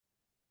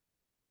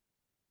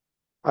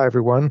Hi,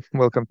 everyone.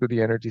 Welcome to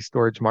the Energy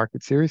Storage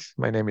Market Series.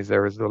 My name is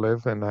Erez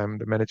Dolev, and I'm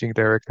the Managing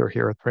Director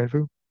here at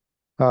Renvu.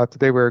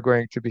 Today, we're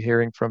going to be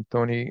hearing from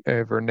Tony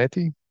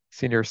Vernetti,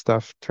 Senior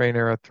Staff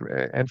Trainer at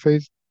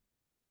Enphase,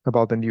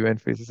 about the new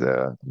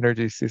Enphase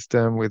energy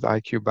system with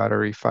IQ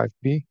Battery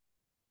 5B.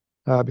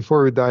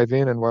 Before we dive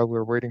in, and while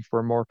we're waiting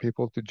for more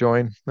people to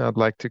join, I'd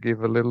like to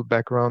give a little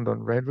background on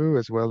Renvu,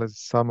 as well as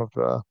some of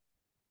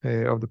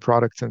the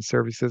products and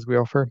services we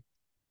offer.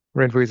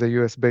 Renvo is a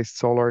US-based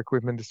solar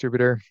equipment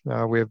distributor.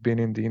 We have been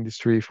in the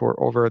industry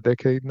for over a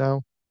decade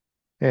now,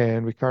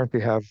 and we currently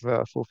have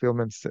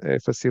fulfillment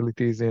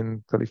facilities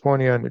in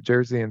California, New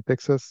Jersey, and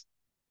Texas.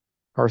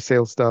 Our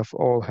sales staff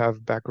all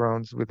have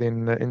backgrounds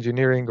within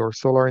engineering or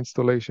solar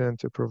installation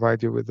to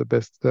provide you with the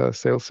best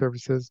sales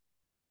services.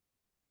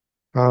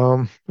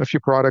 A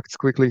few products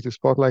quickly to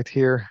spotlight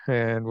here,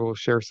 and we'll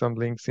share some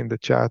links in the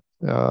chat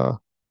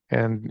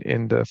and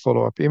in the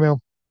follow-up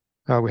email.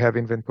 We have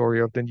inventory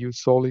of the new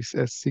Solis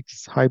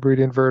S6 hybrid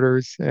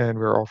inverters, and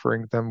we're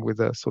offering them with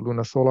a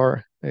Soluna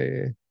Solar,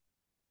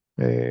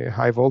 a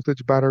high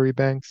voltage battery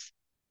banks.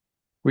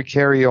 We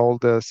carry all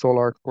the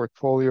solar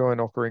portfolio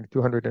and offering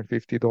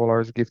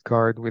 $250 gift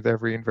card with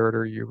every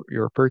inverter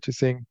you're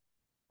purchasing.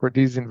 For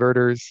these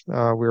inverters,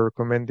 we're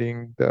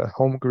recommending the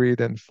Home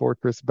Grid and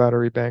Fortress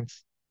battery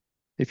banks.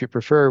 If you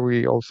prefer,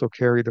 we also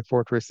carry the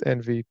Fortress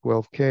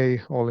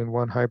NV12K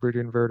all-in-one hybrid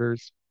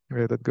inverters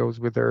that goes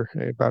with their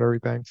battery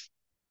banks.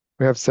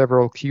 We have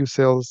several Q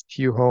cells,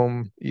 Q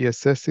Home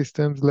ESS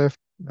systems left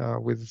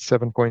with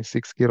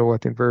 7.6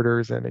 kilowatt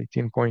inverters and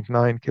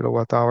 18.9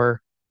 kilowatt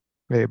hour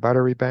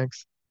battery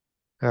banks.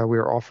 We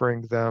are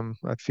offering them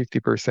at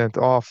 50%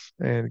 off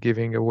and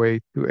giving away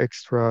two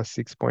extra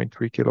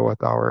 6.3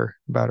 kilowatt hour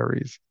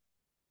batteries.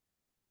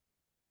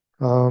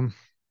 Um,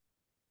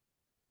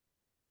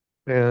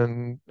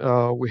 and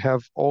we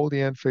have all the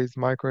Enphase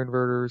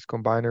microinverters,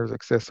 combiners,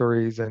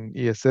 accessories, and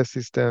ESS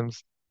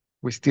systems.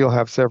 We still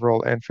have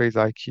several Enphase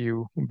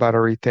IQ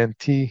battery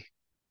 10T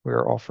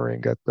we're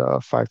offering at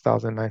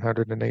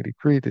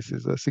 5,983. This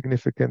is a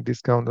significant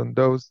discount on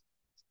those.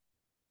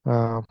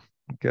 Uh,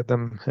 get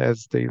them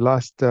as they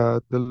last.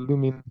 The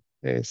Lumin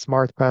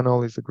smart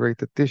panel is a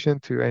great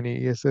addition to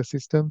any ESS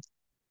system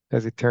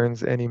as it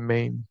turns any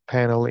main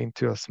panel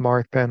into a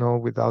smart panel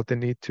without the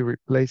need to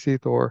replace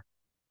it or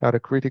add a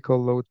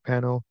critical load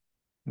panel.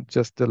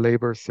 Just the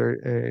labor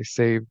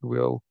saved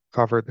will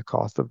cover the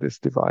cost of this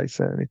device,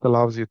 and it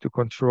allows you to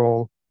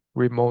control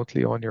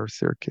remotely on your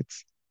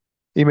circuits.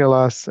 Email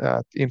us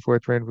at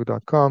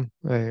info@renvu.com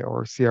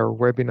or see our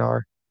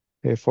webinar,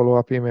 a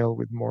follow-up email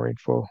with more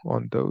info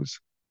on those.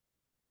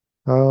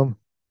 Um,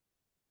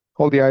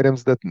 all the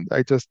items that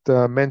I just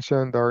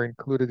mentioned are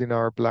included in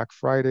our Black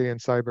Friday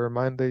and Cyber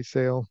Monday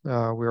sale.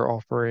 We're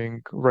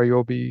offering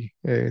Ryobi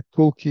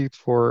toolkit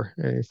for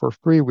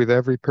free with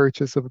every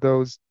purchase of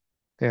those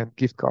and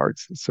gift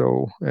cards.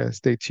 So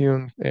stay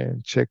tuned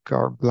and check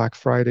our Black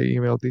Friday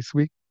email this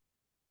week.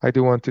 I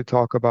do want to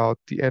talk about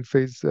the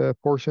Enphase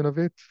portion of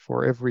it.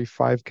 For every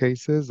 5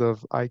 cases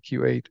of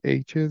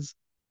IQ8Hs,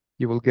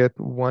 you will get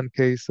 1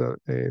 case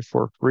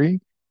for free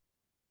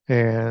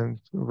and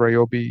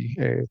Ryobi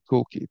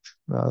toolkit.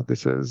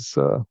 This is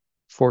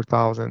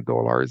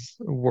 $4,000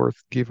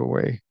 worth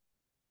giveaway.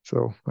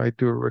 So I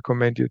do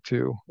recommend you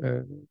to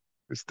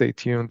stay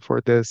tuned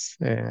for this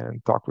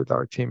and talk with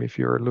our team if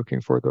you're looking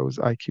for those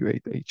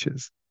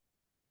IQ8Hs.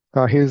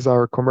 Here's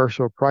our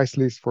commercial price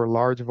list for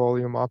large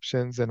volume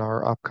options and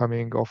our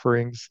upcoming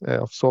offerings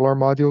of solar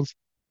modules.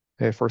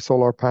 For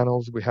solar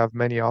panels, we have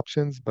many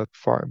options, but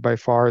by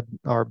far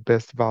our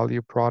best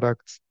value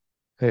products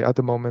at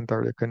the moment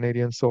are the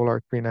Canadian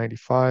Solar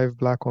 395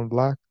 black on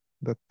black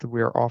that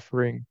we are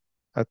offering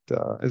at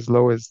as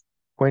low as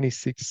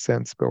 26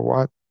 cents per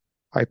watt.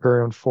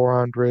 Hyperion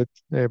 400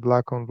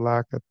 black on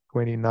black at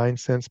 29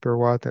 cents per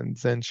watt, and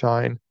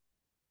Zenshine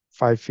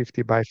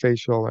 550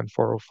 bifacial and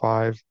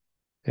 405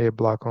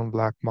 black on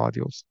black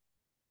modules.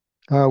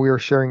 We are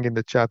sharing in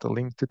the chat a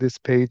link to this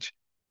page.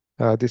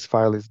 This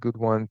file is a good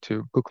one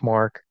to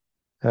bookmark.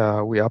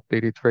 We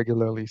update it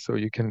regularly so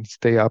you can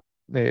stay up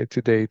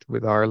to date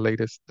with our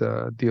latest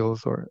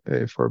deals or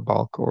for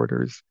bulk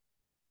orders.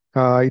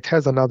 It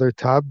has another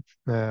tab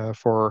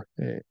for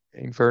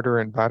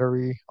inverter and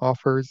battery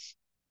offers,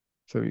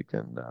 so you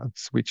can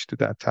switch to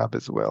that tab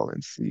as well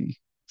and see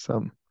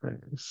some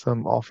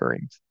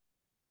offerings.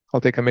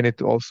 I'll take a minute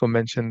to also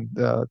mention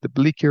the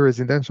Bleaky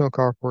residential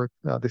carport.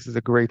 This is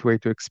a great way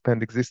to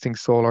expand existing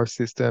solar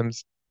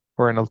systems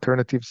or an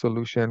alternative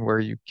solution where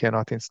you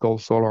cannot install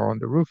solar on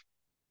the roof.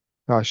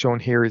 Shown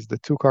here is the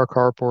two-car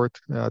carport.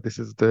 This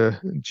is the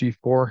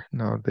G4.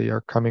 Now they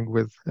are coming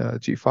with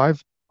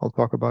G5. I'll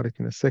talk about it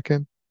in a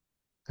second.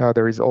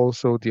 There is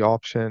also the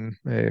option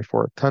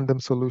for a tandem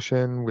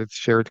solution with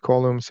shared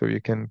columns, so you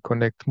can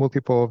connect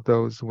multiple of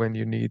those when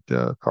you need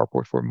the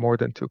carport for more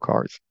than 2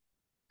 cars.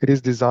 It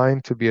is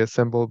designed to be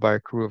assembled by a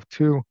crew of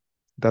 2.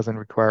 Doesn't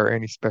require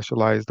any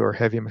specialized or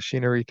heavy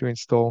machinery to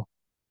install.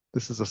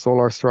 This is a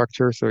solar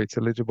structure, so it's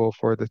eligible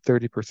for the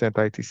 30%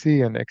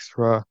 ITC and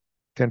extra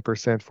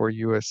 10% for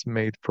US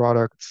made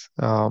products.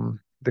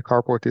 The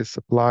carport is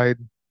supplied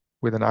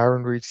with an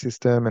iron reach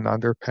system and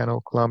under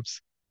panel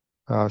clamps,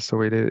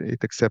 so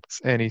it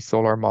accepts any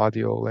solar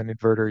module and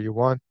inverter you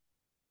want.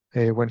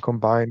 When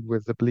combined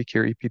with the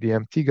Bleaker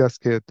EPDM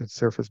T-gasket, the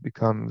surface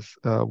becomes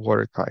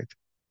watertight.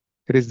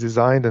 It is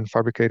designed and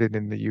fabricated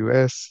in the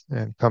US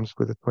and comes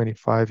with a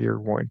 25-year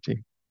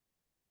warranty.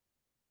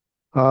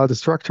 The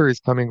structure is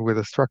coming with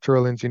a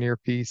structural engineer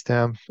P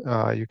stamp.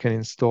 You can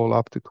install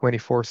up to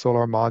 24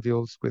 solar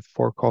modules with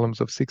 4 columns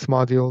of 6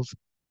 modules.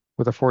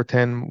 With the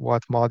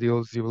 410-watt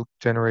modules, you will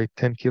generate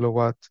 10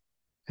 kilowatts,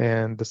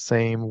 and the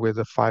same with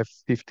the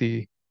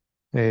 550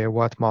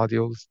 watt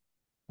modules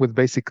with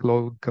basic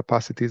load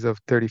capacities of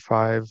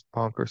 35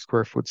 pound per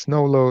square foot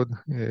snow load,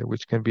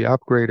 which can be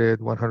upgraded,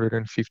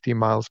 150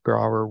 miles per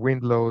hour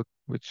wind load,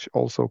 which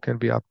also can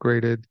be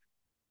upgraded,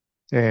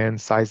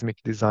 and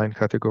seismic design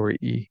category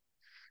E.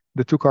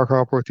 The two-car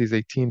carport is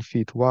 18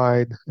 feet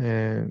wide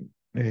and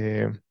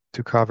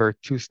to cover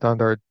 2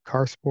 standard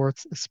car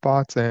sports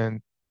spots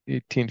and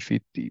 18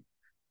 feet deep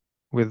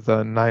with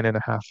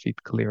 9.5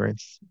 feet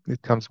clearance.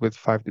 It comes with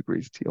 5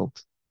 degrees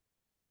tilt.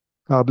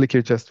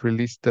 Blicker just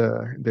released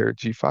their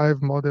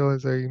G5 model,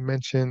 as I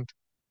mentioned,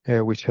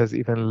 which has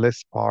even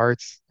less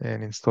parts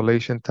and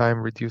installation time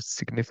reduced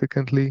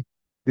significantly.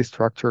 This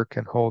structure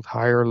can hold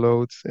higher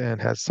loads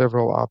and has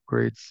several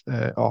upgrades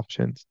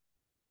options.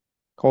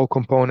 All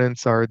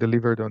components are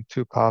delivered on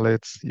 2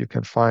 pallets. You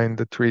can find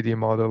the 3D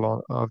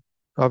model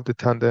of the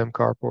tandem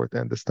carport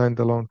and the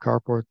standalone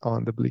carport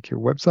on the Blicker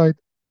website.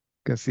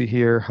 You can see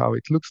here how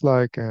it looks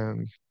like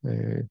and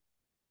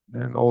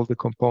all the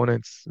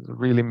components,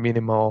 really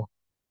minimal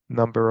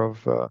number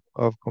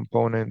of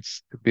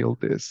components to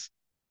build this.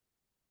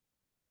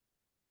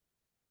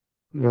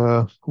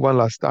 One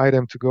last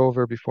item to go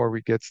over before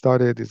we get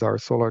started is our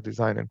solar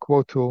design and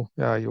quote tool.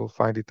 You'll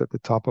find it at the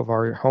top of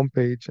our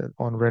homepage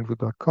on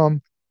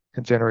renvu.com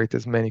and generate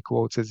as many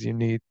quotes as you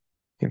need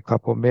in a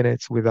couple of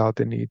minutes without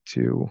the need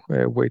to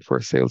wait for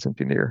a sales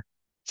engineer.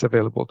 It's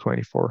available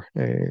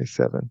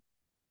 24/7.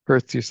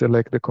 First, you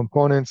select the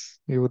components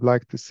you would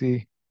like to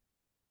see.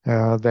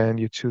 Then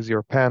you choose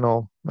your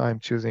panel. I'm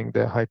choosing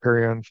the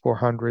Hyperion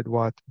 400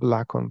 watt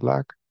black on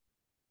black.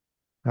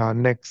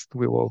 Next,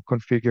 we will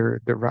configure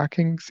the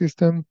racking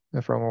system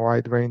from a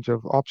wide range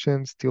of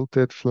options: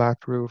 tilted, flat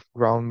roof,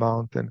 ground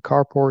mount, and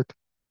carport.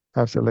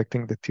 I'm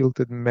selecting the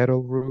tilted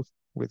metal roof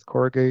with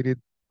corrugated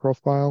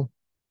profile.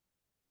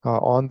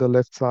 On the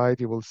left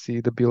side, you will see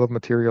the bill of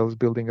materials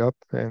building up,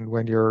 and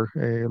when you're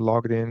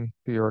logged in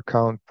to your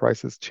account,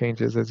 prices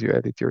changes as you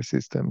edit your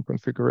system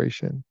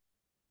configuration.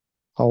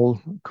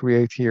 I'll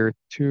create here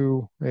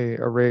 2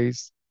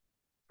 arrays.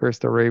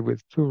 First array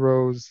with 2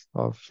 rows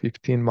of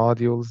 15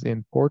 modules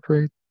in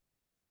portrait,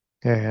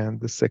 and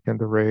the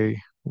second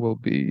array will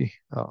be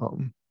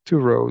 2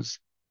 rows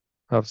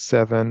of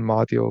 7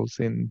 modules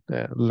in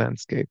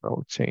landscape.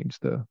 I'll change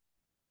the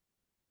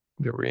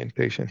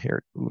orientation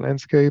here to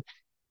landscape.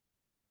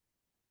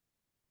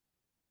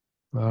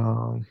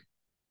 Um,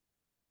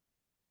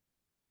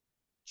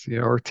 See,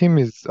 our team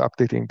is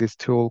updating this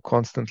tool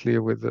constantly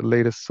with the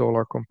latest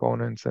solar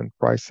components and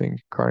pricing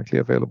currently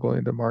available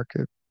in the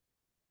market.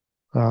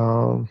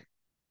 Um,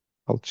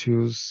 I'll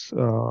choose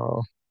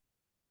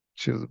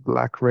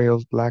black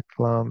rails, black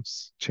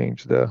clamps,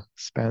 change the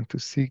span to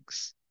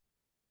 6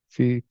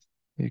 feet.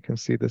 You can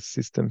see the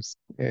system's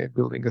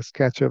building a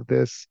sketch of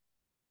this.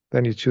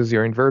 Then you choose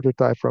your inverter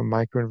type from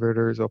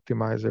microinverters,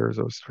 optimizers,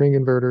 or string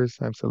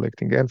inverters. I'm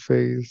selecting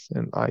Enphase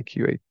and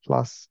IQ8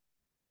 Plus.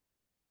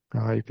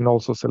 You can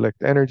also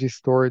select energy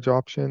storage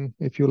option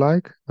if you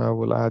like.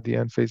 We'll add the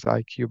Enphase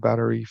IQ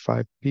battery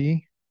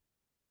 5P.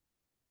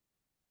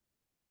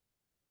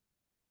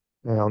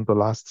 On the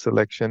last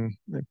selection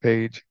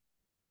page,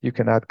 you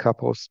can add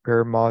couple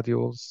spare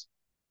modules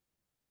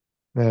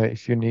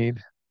if you need.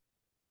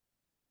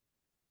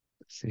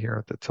 See here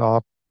at the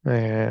top,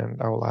 and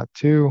I will add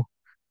 2. You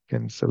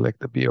can select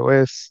the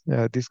BOS,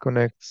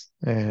 disconnects,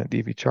 and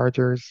EV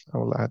chargers. I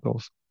will add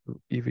those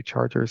EV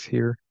chargers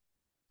here.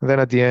 And then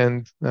at the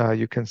end,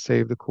 you can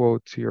save the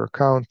quote to your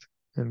account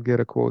and get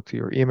a quote to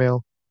your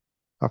email.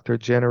 After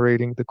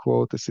generating the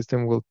quote, the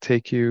system will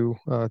take you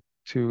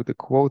to the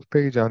quote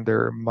page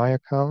under My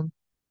Account.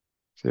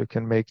 So you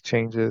can make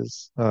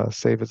changes,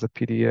 save as a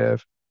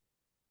PDF,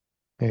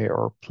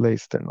 or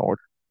place an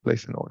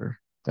order.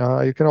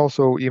 You can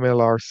also email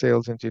our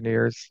sales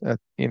engineers at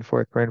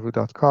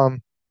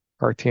info@renvu.com.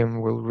 Our team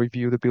will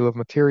review the bill of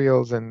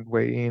materials and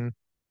weigh in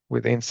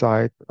with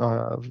insight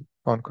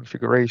on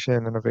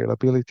configuration and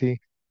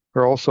availability.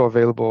 We're also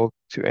available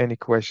to any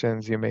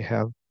questions you may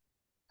have.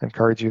 I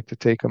encourage you to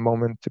take a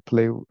moment to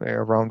play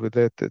around with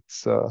it.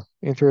 It's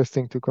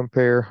interesting to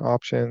compare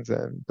options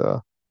and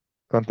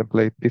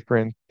contemplate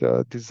different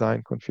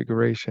design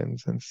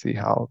configurations and see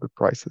how the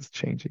price is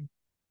changing.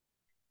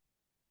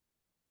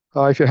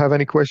 If you have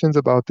any questions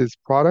about these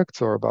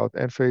products or about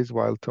Enphase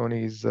while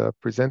Tony is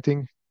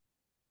presenting,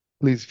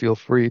 please feel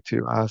free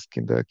to ask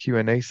in the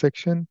Q&A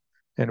section,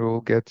 and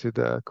we'll get to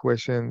the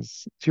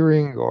questions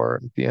during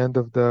or at the end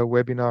of the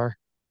webinar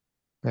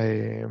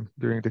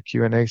during the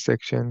Q&A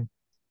section.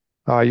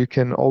 You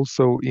can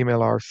also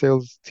email our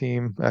sales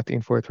team at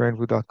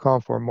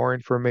info@renvu.com for more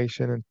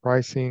information and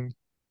pricing.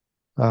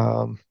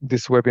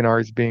 This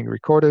webinar is being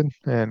recorded,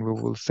 and we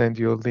will send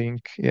you a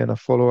link in a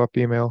follow-up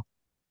email.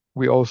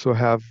 We also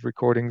have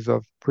recordings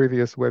of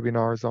previous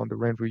webinars on the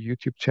Renvu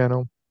YouTube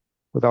channel.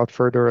 Without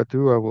further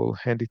ado, I will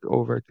hand it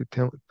over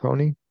to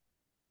Tony.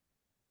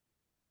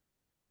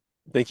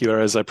 Thank you,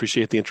 Erez. I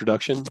appreciate the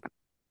introduction.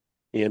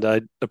 And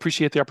I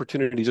appreciate the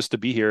opportunity just to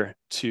be here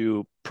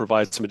to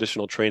provide some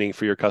additional training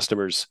for your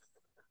customers.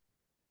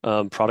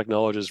 Product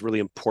knowledge is really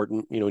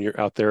important. When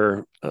you're out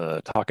there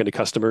talking to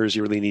customers,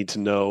 you really need to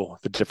know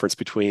the difference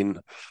between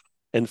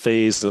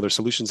Enphase and other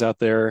solutions out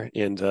there.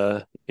 And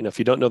if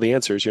you don't know the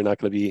answers, you're not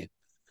going to be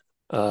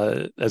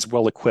as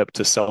well equipped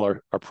to sell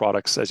our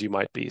products as you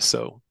might be.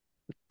 So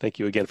thank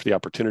you again for the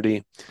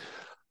opportunity.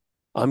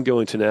 I'm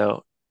going to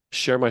now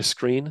share my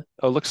screen.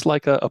 Oh, it looks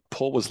like a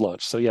poll was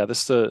launched. So yeah,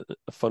 this is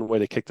a fun way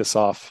to kick this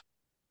off.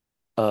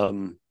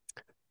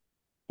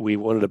 We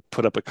wanted to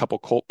put up a couple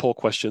poll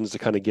questions to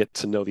kind of get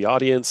to know the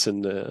audience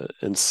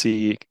and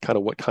see kind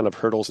of what kind of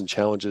hurdles and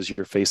challenges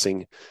you're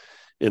facing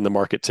in the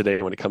market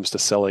today when it comes to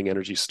selling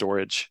energy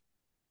storage.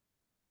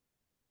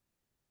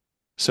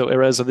 So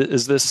Erez,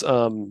 is this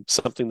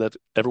something that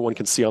everyone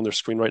can see on their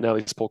screen right now,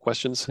 these poll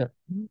questions? Yeah.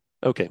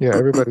 Okay. Yeah,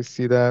 everybody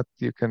see that.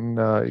 You can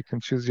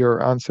choose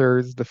your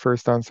answers. The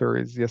first answer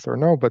is yes or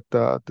no, but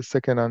the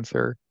second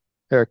answer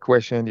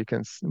question you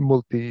can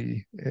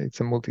it's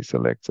a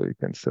multi-select, so you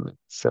can select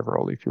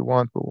several if you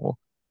want. But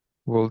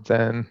we'll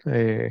then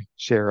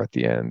share at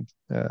the end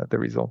the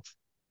results.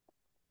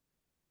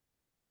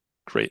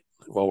 Great.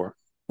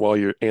 While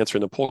you're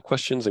answering the poll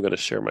questions, I'm going to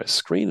share my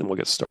screen and we'll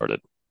get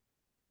started.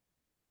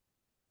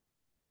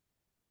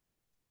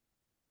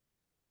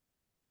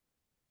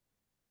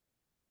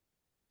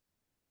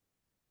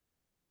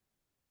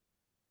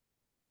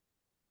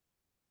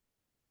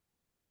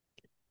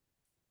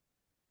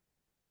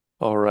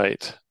 All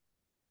right.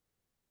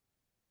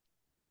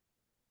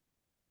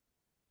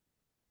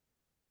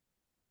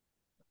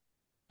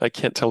 I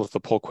can't tell if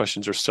the poll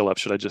questions are still up.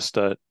 Should I just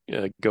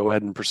go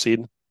ahead and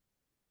proceed?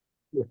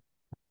 Yeah.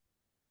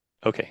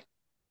 Okay.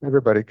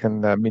 Everybody can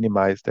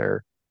minimize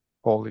their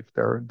poll if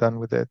they're done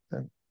with it,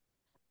 and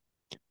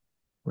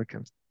we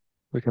can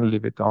we can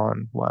leave it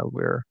on while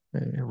we're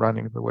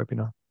running the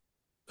webinar.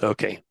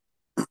 Okay.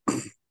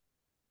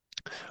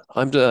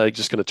 I'm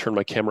just going to turn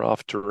my camera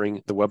off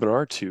during the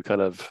webinar to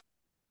kind of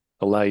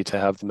allow you to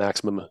have the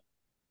maximum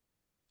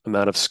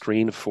amount of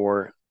screen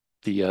for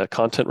the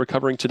content we're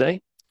covering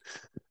today.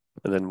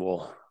 And then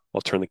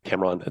I'll turn the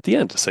camera on at the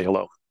end to say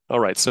hello. All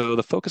right, so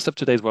the focus of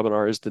today's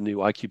webinar is the new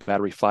IQ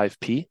Battery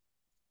 5P.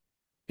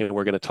 And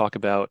we're going to talk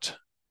about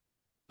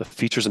the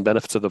features and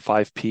benefits of the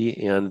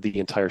 5P and the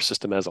entire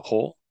system as a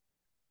whole,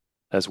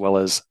 as well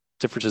as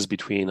differences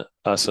between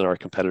us and our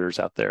competitors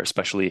out there,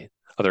 especially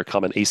other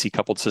common AC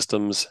coupled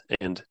systems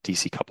and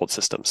DC coupled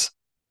systems.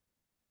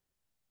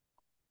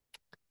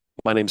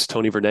 My name's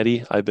Tony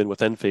Vernetti. I've been with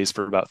Enphase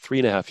for about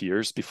 3.5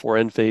 years. Before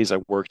Enphase,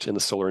 I worked in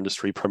the solar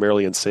industry,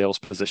 primarily in sales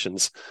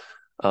positions,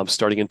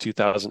 starting in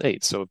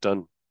 2008. So I've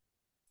done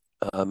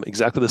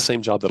exactly the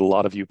same job that a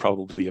lot of you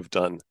probably have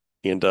done.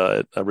 And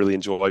I really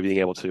enjoy being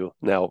able to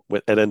now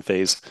at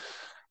Enphase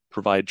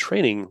provide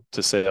training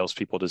to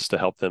salespeople just to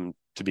help them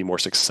to be more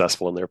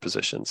successful in their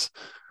positions.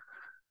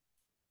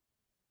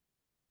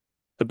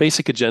 The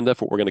basic agenda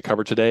for what we're going to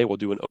cover today, we'll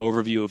do an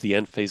overview of the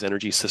Enphase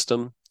energy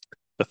system,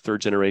 the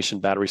third generation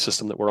battery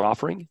system that we're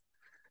offering.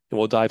 And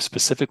we'll dive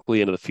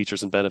specifically into the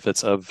features and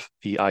benefits of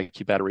the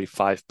IQ Battery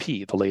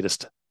 5P, the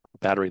latest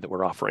battery that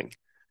we're offering.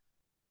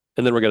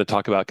 And then we're going to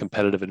talk about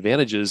competitive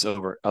advantages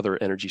over other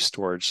energy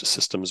storage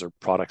systems or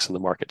products in the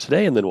market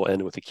today. And then we'll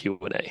end with a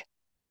Q&A.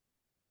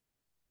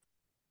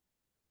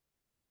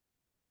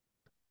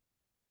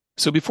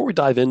 So before we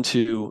dive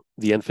into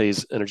the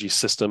Enphase energy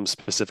system,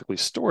 specifically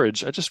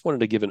storage, I just wanted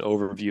to give an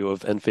overview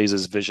of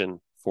Enphase's vision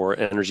for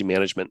energy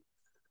management.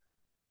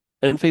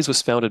 Enphase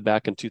was founded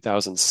back in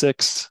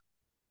 2006,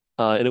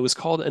 and it was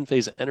called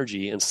Enphase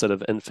Energy instead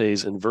of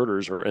Enphase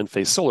Inverters or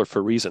Enphase Solar for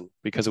a reason,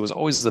 because it was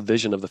always the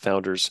vision of the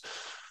founders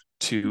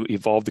to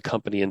evolve the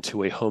company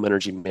into a home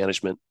energy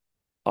management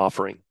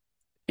offering.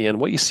 And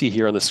what you see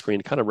here on the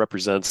screen kind of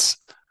represents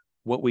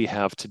what we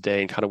have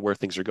today and kind of where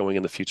things are going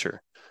in the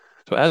future.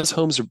 So as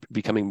homes are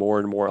becoming more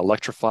and more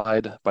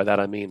electrified, by that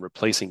I mean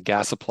replacing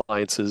gas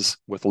appliances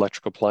with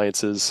electric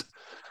appliances,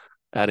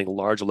 adding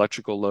large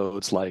electrical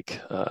loads like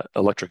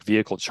electric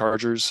vehicle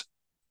chargers,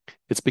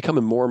 it's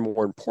becoming more and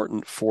more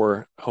important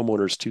for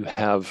homeowners to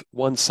have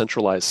one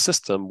centralized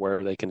system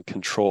where they can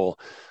control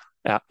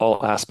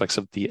all aspects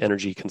of the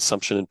energy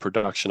consumption and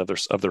production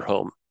of their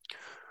home.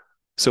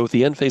 So with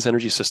the Enphase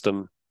energy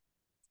system,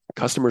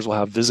 customers will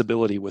have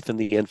visibility within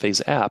the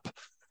Enphase app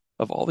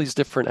of all these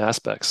different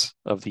aspects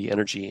of the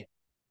energy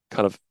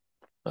kind of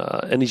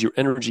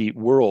energy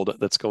world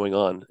that's going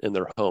on in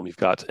their home. You've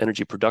got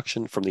energy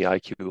production from the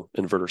IQ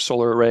inverter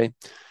solar array.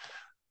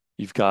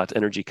 You've got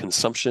energy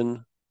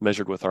consumption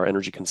measured with our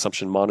energy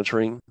consumption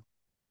monitoring.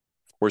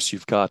 course,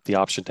 you've got the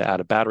option to add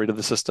a battery to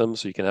the system,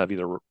 so you can have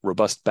either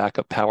robust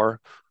backup power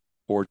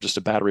or just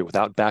a battery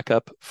without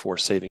backup for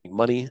saving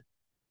money.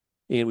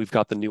 And we've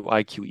got the new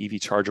IQ EV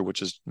charger,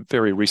 which is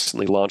very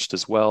recently launched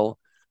as well,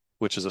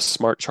 which is a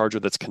smart charger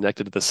that's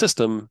connected to the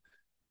system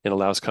and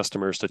allows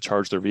customers to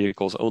charge their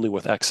vehicles only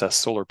with excess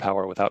solar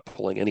power without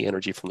pulling any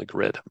energy from the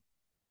grid.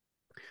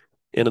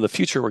 And in the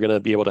future, we're going to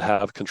be able to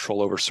have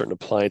control over certain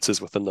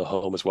appliances within the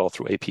home as well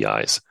through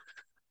APIs.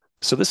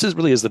 So this is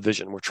really is the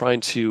vision. We're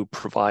trying to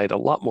provide a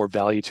lot more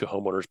value to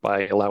homeowners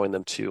by allowing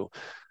them to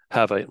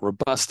have a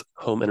robust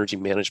home energy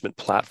management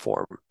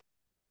platform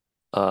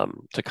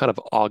to kind of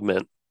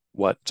augment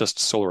what just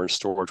solar and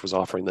storage was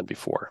offering them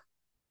before.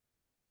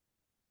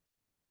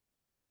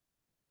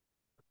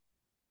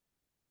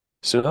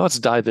 So now let's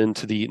dive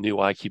into the new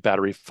IQ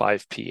Battery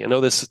 5P. I know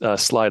this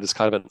slide is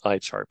kind of an eye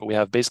chart, but we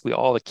have basically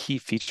all the key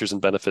features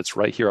and benefits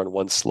right here on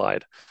one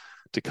slide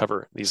to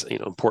cover these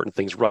important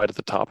things right at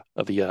the top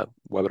of the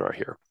webinar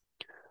here.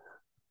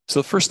 So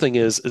the first thing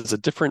is a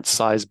different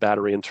size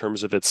battery in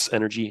terms of its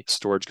energy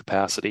storage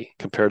capacity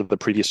compared to the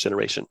previous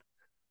generation.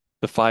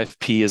 The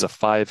 5P is a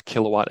 5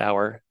 kilowatt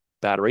hour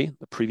battery.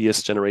 The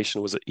previous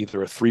generation was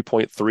either a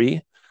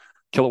 3.3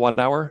 kilowatt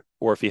hour,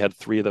 or if you had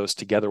three of those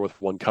together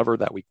with one cover,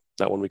 that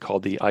one we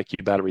called the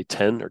IQ Battery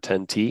 10 or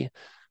 10T,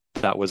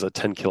 that was a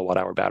 10 kilowatt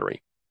hour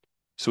battery.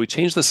 So we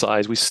changed the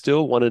size. We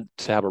still wanted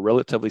to have a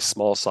relatively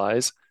small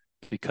size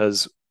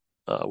because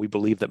we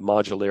believe that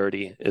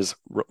modularity is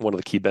one of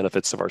the key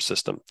benefits of our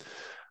system.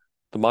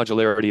 The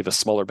modularity of a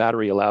smaller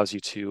battery allows you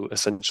to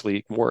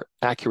essentially more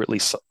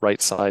accurately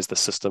right size the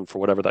system for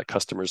whatever that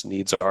customer's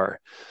needs are.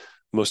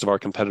 Most of our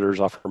competitors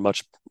offer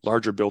much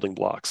larger building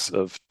blocks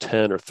of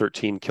 10 or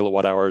 13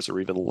 kilowatt hours or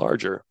even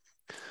larger.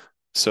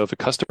 So if a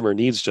customer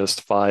needs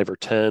just 5 or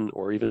 10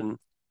 or even,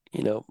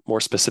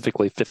 more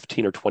specifically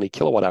 15 or 20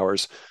 kilowatt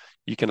hours,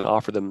 you can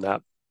offer them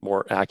that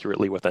more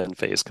accurately with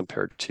Enphase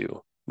compared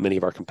to many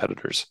of our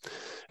competitors.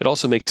 It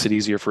also makes it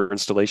easier for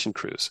installation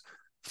crews.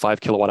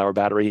 5 kilowatt hour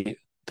battery,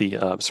 the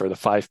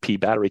 5P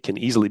battery can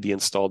easily be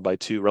installed by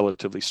two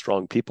relatively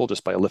strong people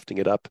just by lifting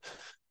it up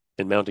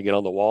and mounting it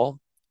on the wall.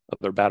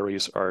 Other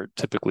batteries are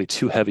typically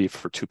too heavy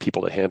for two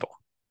people to handle.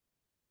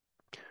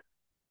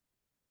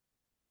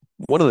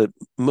 One of the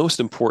most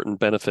important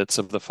benefits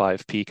of the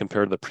 5P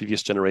compared to the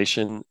previous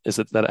generation is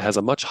that it has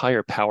a much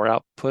higher power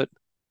output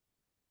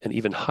and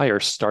even higher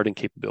starting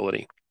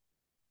capability.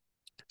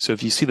 So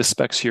if you see the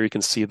specs here, you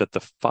can see that the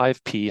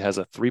 5P has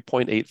a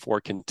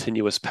 3.84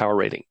 continuous power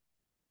rating.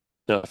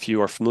 Now, if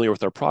you are familiar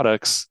with our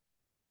products,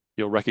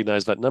 you'll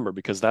recognize that number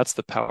because that's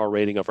the power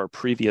rating of our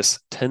previous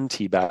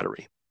 10T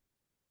battery.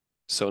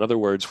 So in other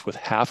words, with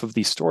half of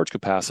the storage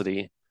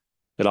capacity,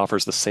 it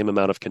offers the same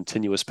amount of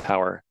continuous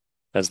power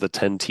as the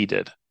 10T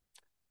did.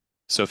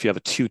 So if you have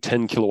a two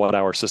 10 kilowatt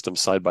hour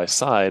systems side by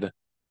side,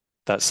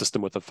 that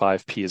system with the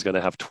 5P is going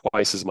to have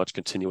twice as much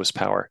continuous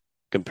power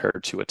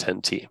compared to a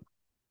 10T.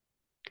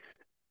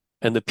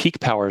 And the peak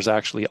power is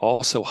actually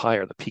also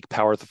higher. The peak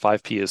power of the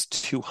 5P is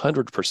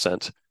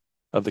 200%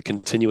 of the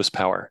continuous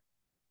power,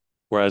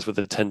 whereas with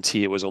the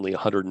 10T, it was only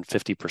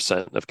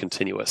 150% of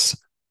continuous.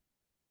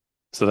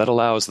 So that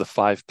allows the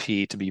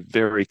 5P to be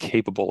very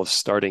capable of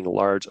starting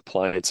large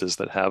appliances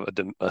that have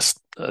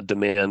a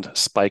demand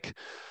spike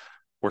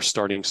or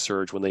starting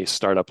surge when they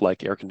start up,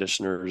 like air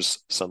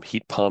conditioners, some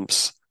heat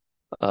pumps,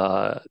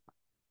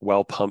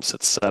 well pumps,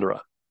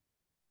 etc.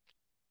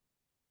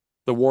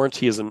 The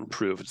warranty is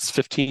improved. It's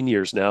 15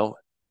 years now,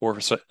 or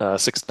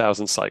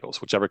 6,000 cycles,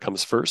 whichever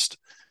comes first.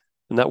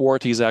 And that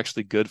warranty is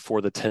actually good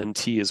for the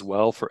 10T as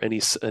well for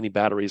any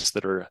batteries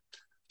that are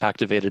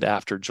activated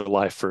after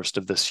July 1st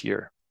of this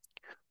year.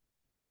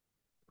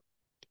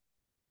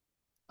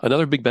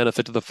 Another big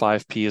benefit to the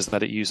 5P is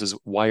that it uses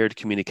wired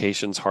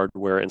communications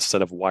hardware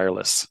instead of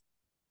wireless.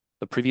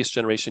 The previous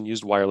generation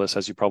used wireless,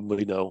 as you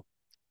probably know,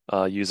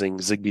 using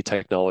Zigbee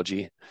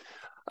technology.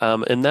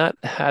 And that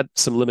had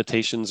some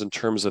limitations in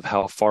terms of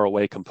how far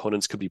away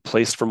components could be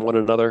placed from one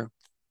another.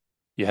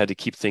 You had to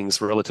keep things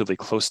relatively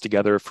close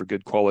together for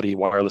good quality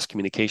wireless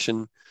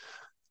communication.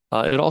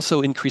 It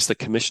also increased the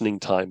commissioning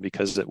time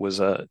because it was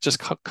just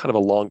kind of a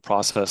long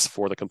process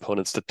for the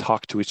components to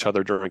talk to each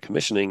other during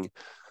commissioning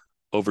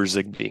over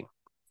Zigbee.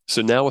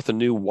 So now with the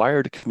new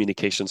wired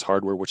communications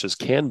hardware, which is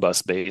CAN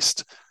bus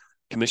based,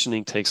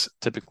 commissioning takes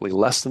typically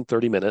less than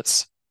 30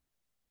 minutes,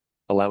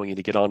 allowing you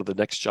to get on to the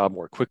next job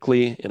more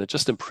quickly, and it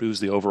just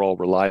improves the overall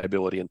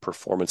reliability and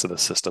performance of the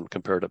system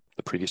compared to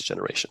the previous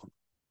generation.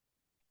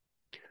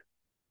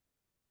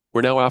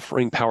 We're now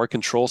offering power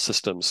control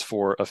systems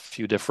for a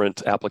few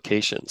different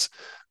applications.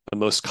 The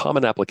most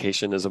common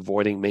application is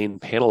avoiding main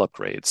panel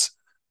upgrades.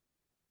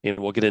 And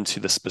we'll get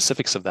into the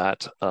specifics of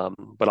that.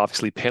 But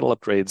obviously, panel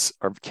upgrades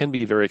can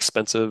be very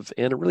expensive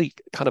and really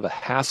kind of a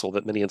hassle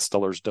that many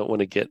installers don't want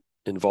to get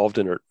involved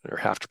in or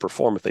have to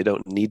perform if they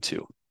don't need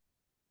to.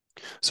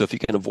 So if you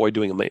can avoid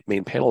doing a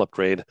main panel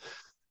upgrade,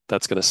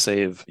 that's going to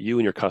save you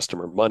and your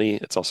customer money.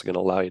 It's also going to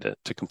allow you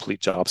to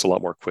complete jobs a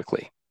lot more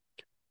quickly.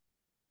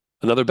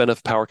 Another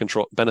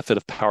benefit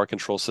of power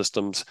control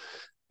systems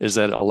is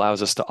that it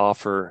allows us to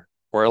offer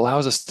or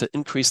allows us to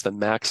increase the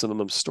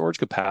maximum storage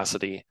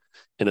capacity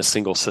in a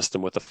single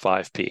system with a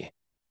 5P.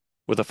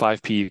 With a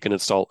 5P, you can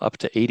install up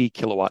to 80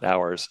 kilowatt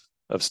hours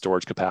of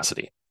storage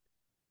capacity.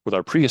 With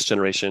our previous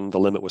generation, the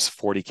limit was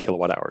 40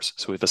 kilowatt hours.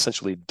 So we've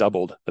essentially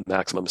doubled the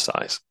maximum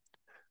size.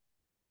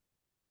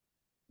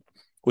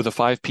 With a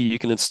 5P, you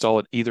can install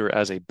it either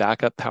as a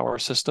backup power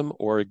system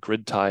or a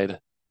grid-tied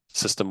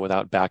system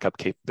without backup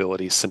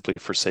capability simply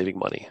for saving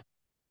money.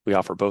 We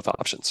offer both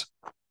options.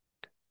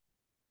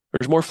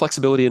 There's more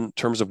flexibility in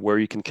terms of where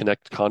you can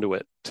connect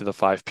conduit to the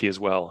 5P as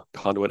well.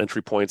 Conduit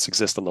entry points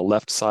exist on the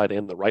left side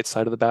and the right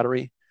side of the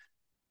battery,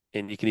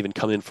 and you can even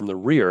come in from the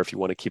rear if you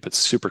want to keep it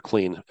super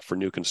clean for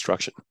new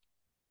construction.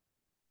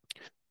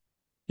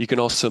 You can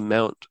also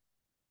mount,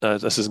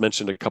 this is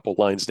mentioned a couple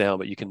lines down,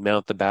 but you can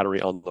mount the battery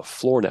on the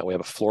floor now. We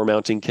have a floor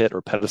mounting kit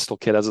or pedestal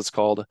kit as it's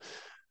called.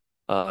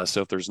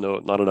 So if there's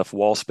not enough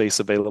wall space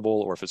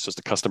available, or if it's just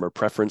a customer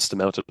preference to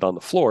mount it on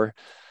the floor,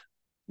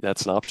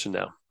 that's an option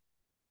now.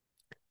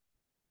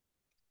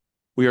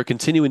 We are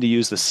continuing to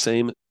use the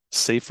same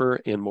safer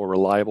and more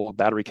reliable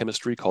battery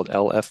chemistry called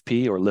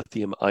LFP or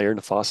lithium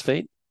iron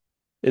phosphate.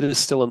 It is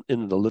still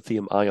in the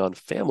lithium ion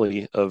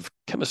family of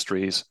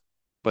chemistries,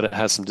 but it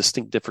has some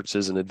distinct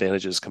differences and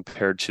advantages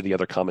compared to the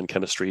other common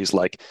chemistries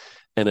like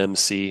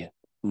NMC,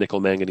 nickel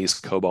manganese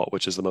cobalt,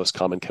 which is the most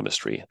common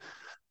chemistry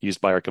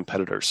used by our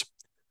competitors.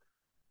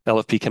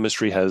 LFP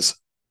chemistry has,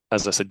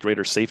 as I said,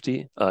 greater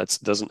safety. It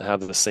doesn't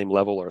have the same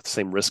level or the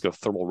same risk of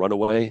thermal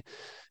runaway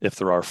if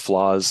there are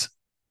flaws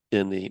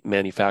in the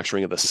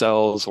manufacturing of the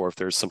cells or if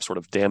there's some sort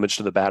of damage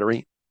to the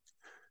battery.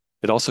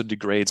 It also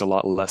degrades a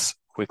lot less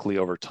quickly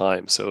over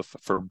time. So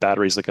for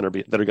batteries that are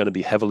going to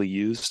be heavily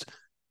used,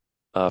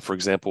 for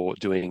example,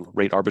 doing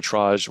rate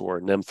arbitrage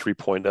or NEM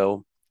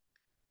 3.0,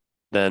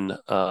 then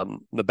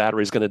the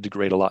battery is going to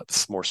degrade a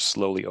lot more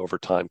slowly over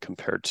time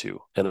compared to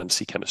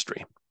NMC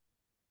chemistry.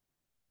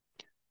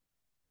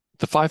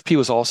 The 5P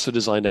was also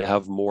designed to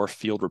have more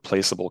field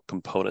replaceable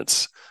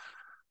components.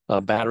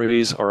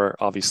 Batteries are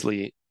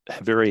obviously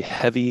very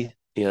heavy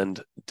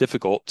and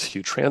difficult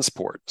to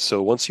transport.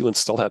 So once you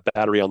install that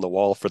battery on the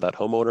wall for that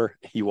homeowner,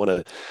 you want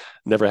to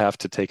never have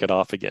to take it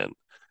off again.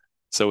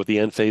 So with the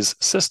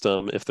Enphase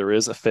system, if there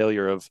is a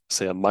failure of,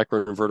 say, a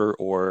microinverter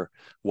or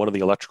one of the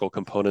electrical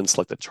components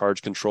like the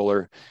charge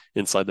controller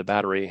inside the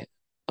battery,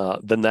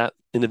 then that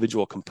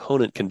individual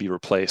component can be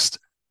replaced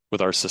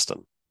with our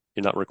system.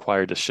 You're not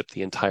required to ship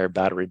the entire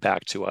battery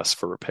back to us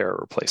for repair or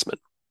replacement.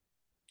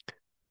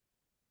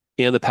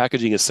 And the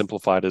packaging is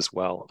simplified as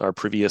well. Our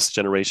previous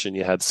generation,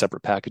 you had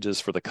separate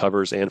packages for the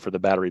covers and for the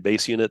battery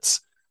base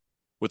units.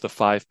 With the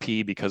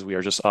 5P, because we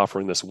are just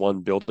offering this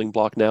one building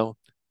block now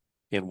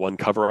and one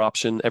cover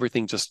option,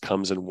 everything just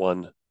comes in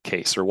one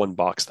case or one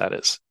box, that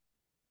is.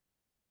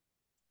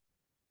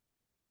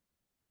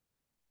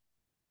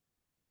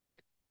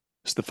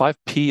 So the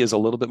 5P is a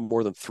little bit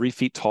more than 3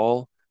 feet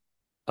tall,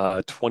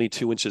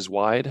 22 inches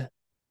wide,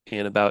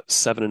 and about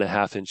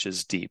 7.5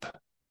 inches deep.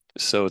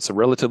 So it's a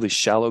relatively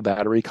shallow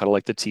battery, kind of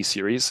like the T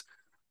series.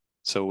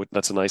 So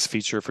that's a nice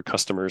feature for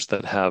customers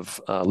that have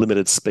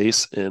limited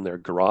space in their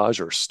garage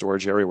or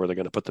storage area where they're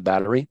going to put the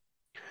battery.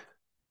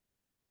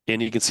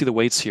 And you can see the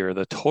weights here.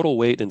 The total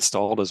weight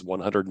installed is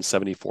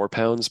 174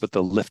 pounds, but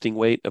the lifting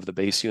weight of the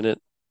base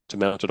unit to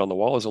mount it on the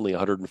wall is only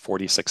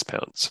 146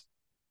 pounds.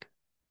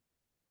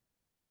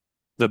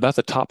 About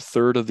the top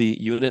third of the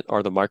unit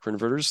are the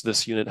microinverters.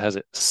 This unit has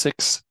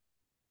 6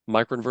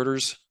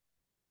 microinverters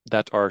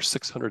that are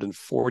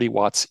 640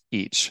 watts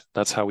each.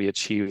 That's how we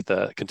achieve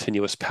the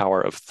continuous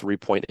power of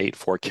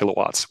 3.84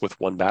 kilowatts with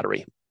one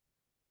battery.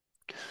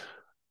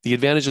 The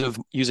advantage of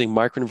using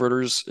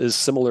microinverters is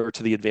similar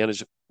to the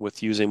advantage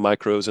with using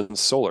micros in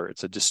solar.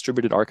 It's a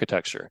distributed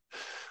architecture.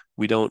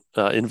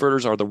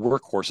 Inverters are the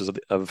workhorses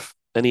of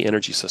any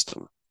energy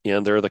system,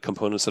 and they're the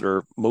components that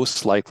are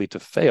most likely to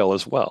fail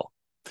as well.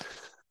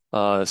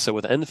 So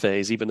with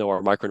Enphase, even though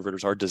our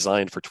microinverters are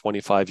designed for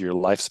 25-year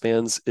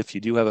lifespans, if you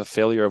do have a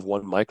failure of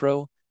one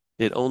micro,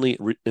 it only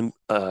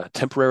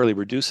temporarily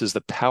reduces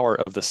the power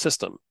of the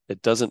system.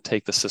 It doesn't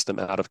take the system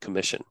out of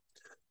commission.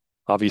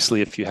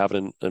 Obviously, if you have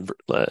an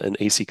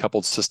AC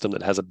coupled system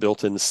that has a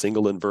built-in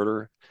single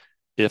inverter,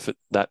 if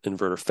that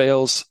inverter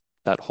fails,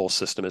 that whole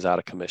system is out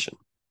of commission.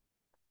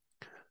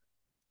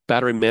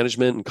 Battery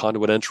management and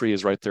conduit entry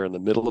is right there in the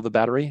middle of the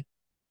battery.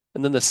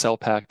 And then the cell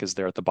pack is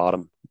there at the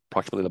bottom,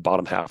 approximately the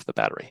bottom half of the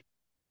battery.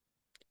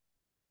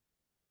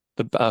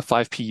 The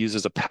 5P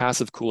uses a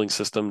passive cooling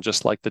system,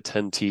 just like the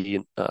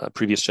 10T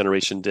previous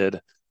generation did.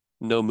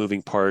 No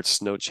moving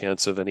parts, no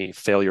chance of any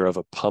failure of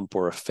a pump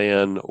or a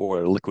fan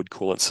or a liquid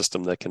coolant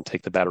system that can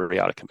take the battery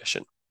out of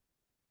commission.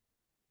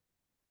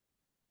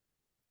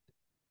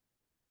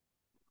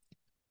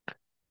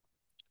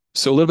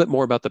 So a little bit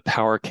more about the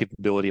power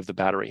capability of the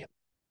battery.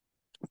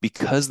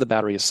 Because the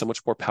battery is so much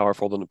more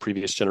powerful than the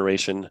previous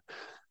generation,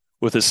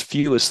 with as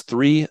few as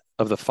 3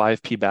 of the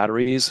 5P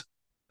batteries,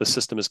 the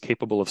system is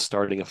capable of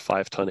starting a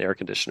 5-ton air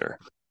conditioner.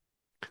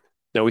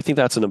 Now, we think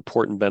that's an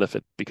important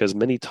benefit because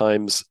many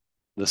times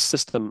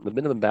the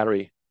minimum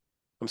battery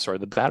I'm sorry,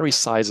 the battery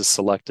size is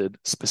selected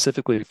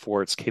specifically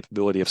for its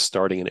capability of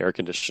starting an air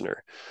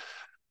conditioner.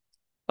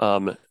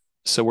 Um,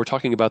 so we're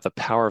talking about the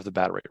power of the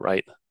battery,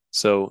 right?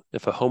 So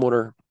if a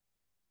homeowner,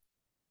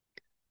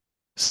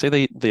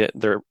 say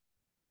their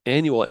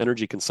annual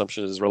energy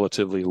consumption is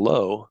relatively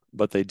low,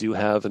 but they do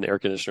have an air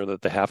conditioner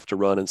that they have to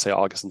run in, say,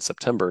 August and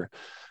September.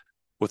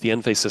 With the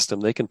Enphase system,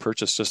 they can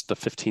purchase just a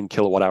 15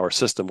 kilowatt hour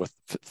system with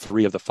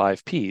three of the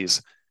five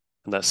Ps,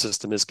 and that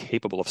system is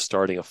capable of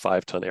starting a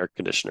 5-ton air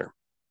conditioner.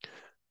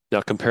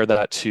 Now compare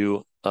that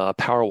to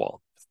Powerwall.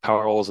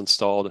 Powerwall is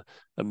installed,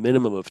 a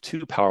minimum of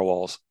two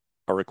Powerwalls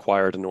are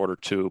required in order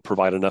to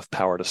provide enough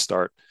power to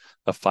start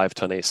a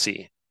 5-ton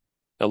AC.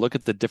 Now look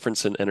at the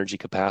difference in energy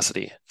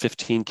capacity,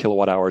 15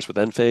 kilowatt hours with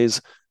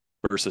Enphase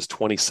versus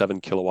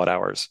 27 kilowatt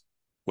hours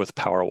with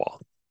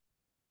Powerwall.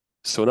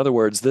 So in other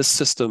words, this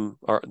system,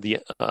 or the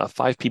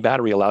 5P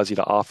battery, allows you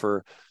to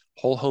offer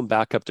whole home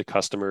backup to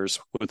customers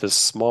with as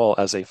small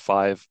as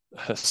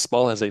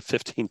a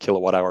 15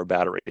 kilowatt hour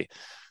battery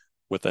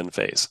with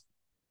Enphase.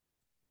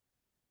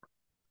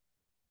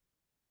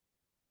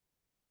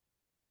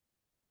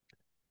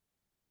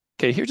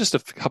 Okay, here's just a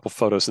couple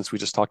photos since we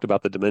just talked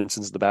about the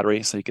dimensions of the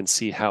battery, so you can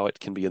see how it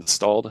can be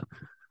installed.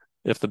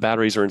 If the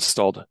batteries are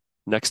installed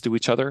next to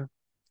each other,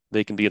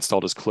 they can be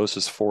installed as close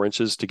as 4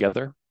 inches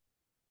together.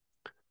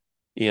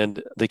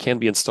 And they can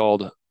be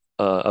installed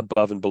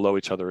above and below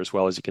each other as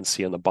well, as you can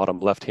see on the bottom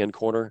left-hand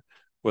corner,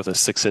 with a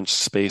 6-inch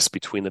space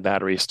between the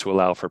batteries to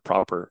allow for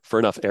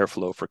enough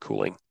airflow for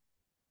cooling.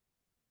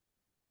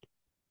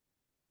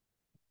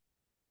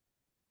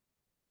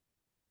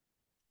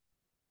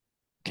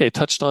 Okay,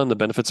 touched on the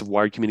benefits of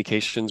wired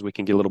communications. We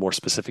can get a little more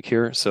specific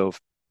here. So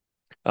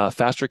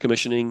faster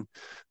commissioning.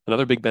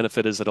 Another big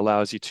benefit is it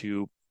allows you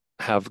to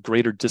have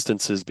greater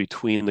distances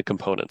between the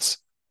components.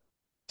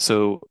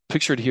 So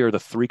pictured here are the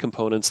three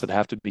components that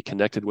have to be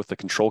connected with the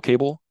control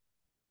cable.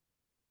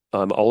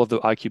 All of the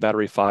IQ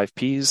Battery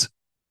 5Ps,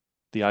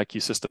 the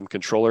IQ System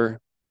Controller,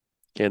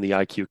 and the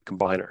IQ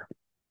Combiner.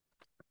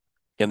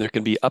 And there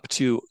can be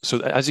so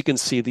as you can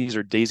see, these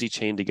are daisy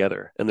chained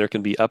together, and there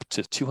can be up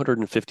to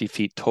 250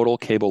 feet total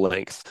cable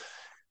length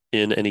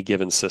in any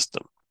given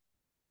system.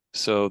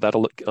 So that,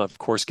 of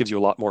course, gives you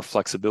a lot more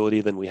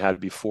flexibility than we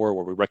had before,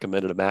 where we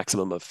recommended a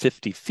maximum of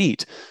 50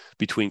 feet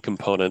between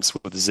components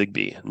with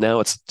Zigbee. Now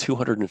it's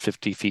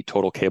 250 feet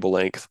total cable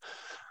length.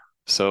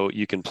 So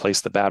you can place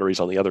the batteries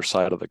on the other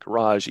side of the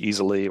garage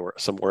easily or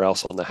somewhere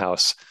else on the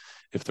house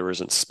if there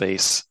isn't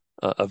space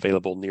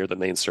available near the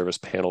main service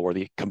panel where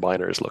the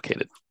combiner is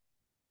located.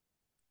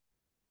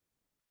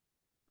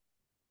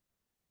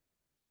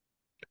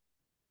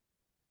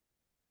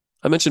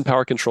 I mentioned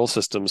power control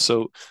systems.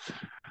 So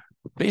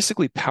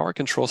basically, power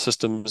control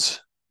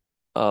systems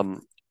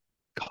um,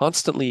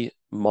 constantly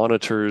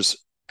monitors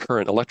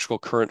electrical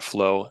current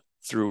flow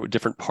through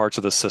different parts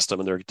of the system,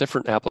 and there are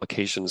different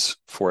applications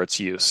for its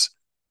use.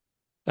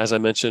 As I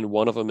mentioned,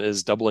 one of them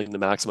is doubling the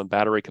maximum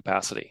battery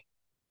capacity,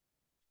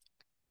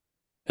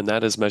 and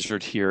that is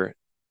measured here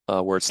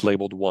where it's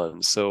labeled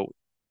 1. So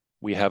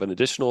we have an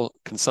additional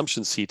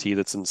consumption CT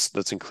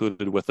that's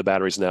included with the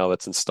batteries now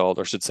that's installed,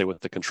 or I should say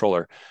with the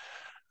controller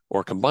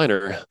or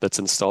combiner that's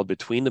installed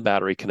between the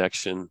battery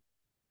connection.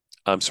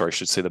 I'm sorry, I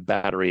should say the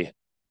battery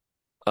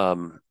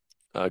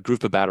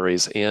group of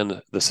batteries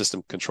and the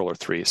system controller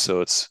 3.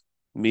 So it's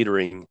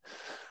metering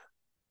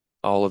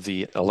all of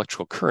the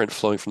electrical current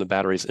flowing from the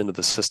batteries into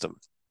the system.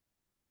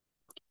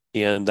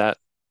 And that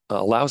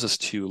allows us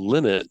to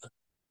limit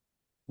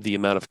the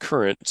amount of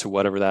current to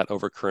whatever that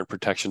overcurrent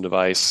protection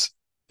device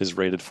is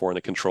rated for in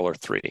the controller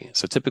 3.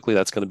 So typically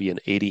that's going to be an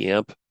 80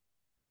 amp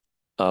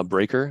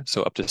breaker.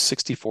 So up to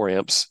 64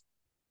 amps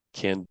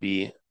can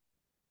be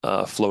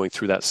flowing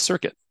through that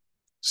circuit.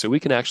 So we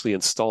can actually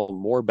install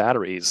more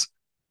batteries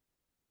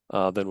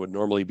than would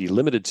normally be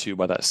limited to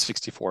by that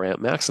 64 amp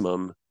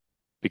maximum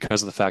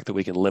because of the fact that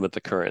we can limit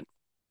the current.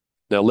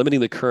 Now, limiting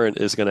the current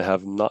is going to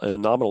have a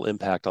nominal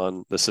impact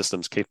on the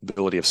system's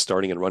capability of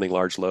starting and running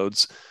large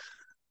loads.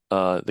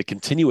 The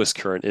continuous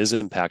current is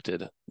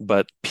impacted,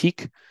 but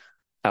peak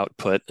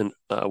output,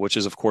 which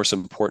is, of course,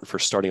 important for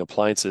starting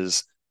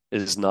appliances,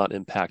 is not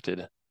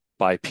impacted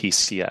by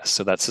PCS.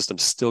 So that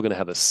system's still going to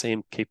have the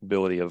same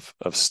capability of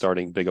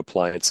starting big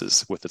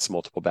appliances with its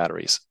multiple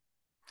batteries.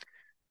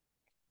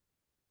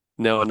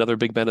 Now, another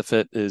big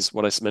benefit is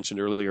what I mentioned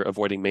earlier,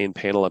 avoiding main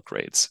panel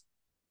upgrades.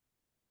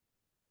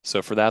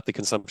 So for that, the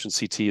consumption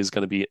CT is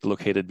going to be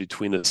located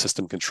between the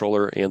system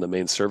controller and the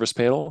main service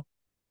panel.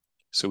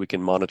 So we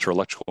can monitor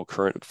electrical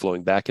current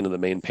flowing back into the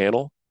main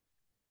panel.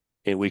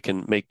 And we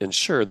can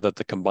ensure that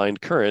the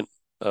combined current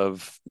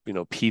of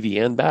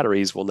PV and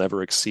batteries will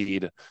never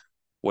exceed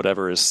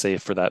whatever is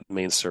safe for that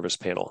main service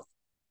panel.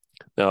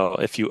 Now,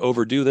 if you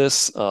overdo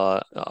this,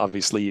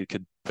 obviously you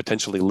could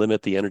potentially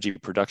limit the energy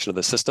production of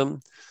the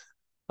system.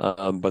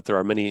 But there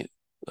are many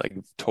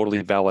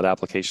totally valid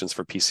applications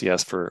for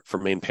PCS for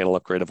main panel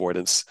upgrade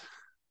avoidance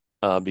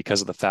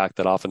because of the fact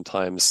that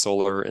oftentimes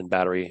solar and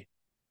battery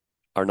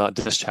are not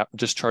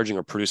discharging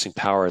or producing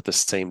power at the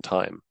same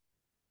time,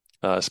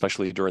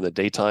 especially during the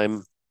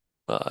daytime.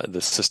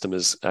 the system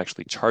is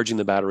actually charging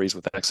the batteries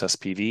with excess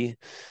PV,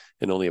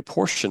 and only a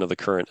portion of the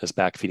current is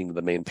backfeeding to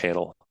the main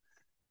panel.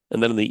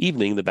 And then in the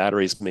evening, the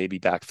batteries may be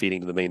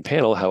backfeeding to the main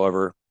panel.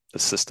 However,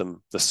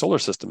 the solar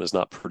system is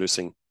not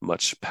producing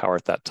much power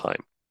at that time.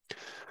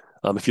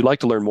 If you'd like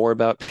to learn more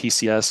about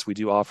PCS, we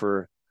do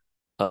offer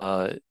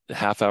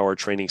half-hour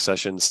training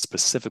sessions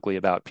specifically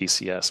about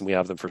PCS, and we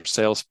have them for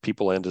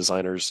salespeople and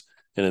designers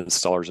and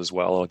installers as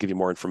well. I'll give you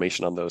more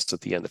information on those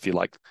at the end if you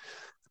like.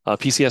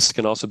 PCS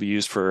can also be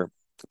used for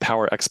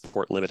power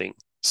export limiting.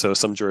 So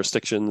some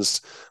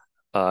jurisdictions,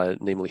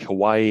 namely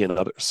Hawaii and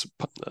others,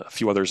 a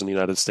few others in the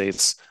United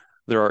States,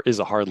 is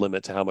a hard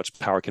limit to how much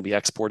power can be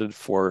exported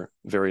for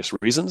various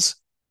reasons,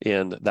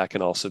 and that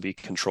can also be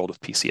controlled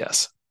with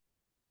PCS.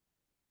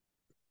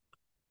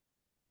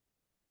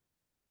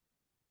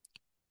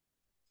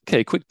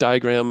 Okay, quick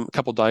diagram, a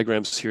couple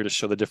diagrams here to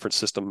show the different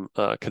system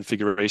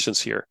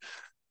configurations here.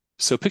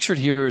 So pictured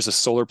here is a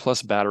solar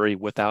plus battery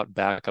without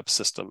backup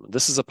system.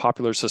 This is a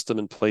popular system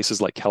in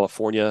places like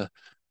California,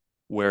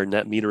 where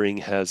net metering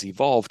has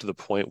evolved to the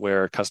point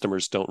where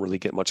customers don't really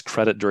get much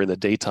credit during the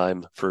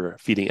daytime for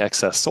feeding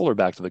excess solar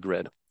back to the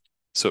grid.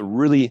 So it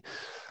really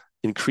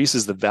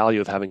increases the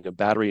value of having a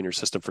battery in your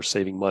system for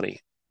saving money.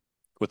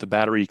 With the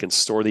battery, you can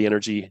store the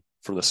energy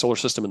from the solar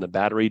system in the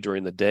battery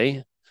during the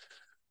day.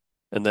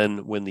 And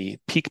then when the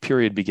peak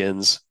period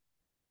begins,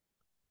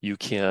 you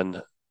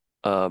can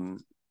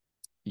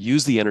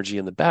use the energy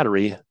in the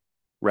battery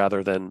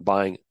rather than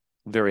buying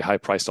very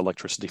high-priced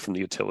electricity from the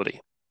utility.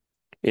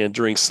 And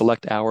during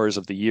select hours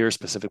of the year,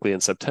 specifically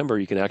in September,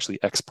 you can actually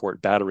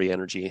export battery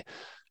energy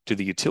to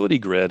the utility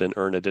grid and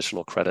earn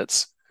additional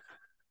credits.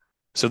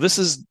 So this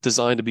is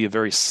designed to be a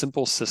very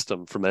simple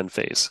system from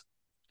Enphase.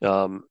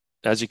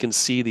 As you can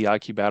see, the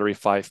IQ Battery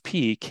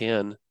 5P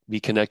can be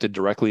connected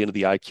directly into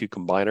the IQ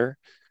combiner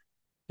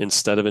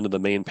instead of into the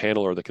main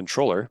panel or the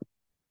controller.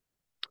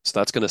 So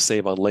that's going to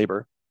save on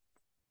labor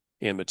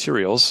and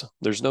materials.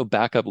 There's no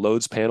backup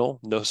loads panel.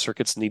 No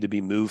circuits need to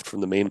be moved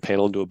from the main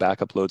panel into a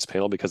backup loads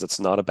panel because it's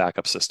not a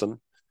backup system.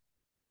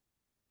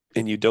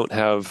 And you don't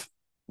have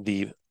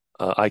the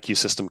IQ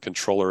system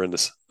controller in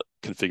this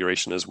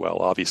configuration as well,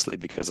 obviously,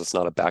 because it's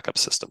not a backup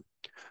system.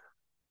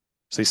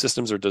 So these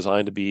systems are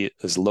designed to be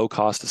as low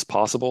cost as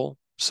possible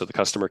so the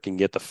customer can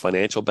get the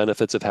financial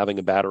benefits of having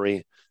a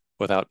battery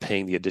without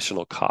paying the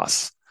additional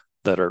costs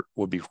that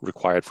would be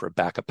required for a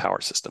backup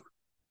power system.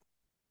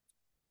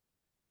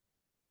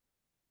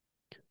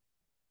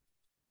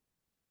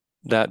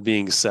 That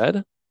being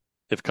said,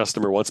 if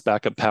customer wants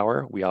backup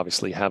power, we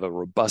obviously have a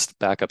robust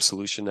backup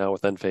solution now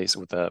with Enphase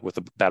with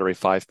a battery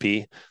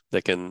 5P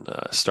that can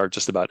start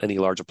just about any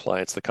large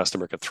appliance the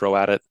customer could throw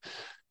at it.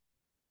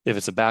 If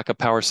it's a backup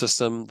power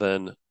system,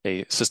 then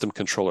a system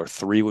controller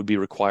 3 would be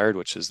required,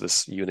 which is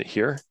this unit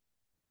here.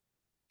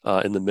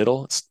 In the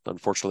middle, it's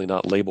unfortunately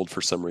not labeled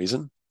for some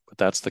reason, but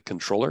that's the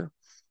controller.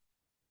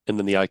 And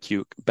then the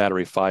IQ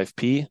battery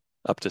 5P,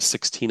 up to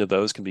 16 of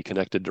those can be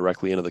connected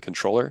directly into the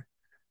controller.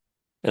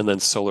 And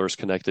then solar is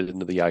connected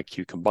into the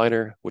IQ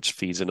combiner, which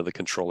feeds into the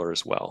controller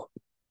as well.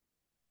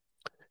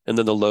 And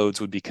then the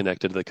loads would be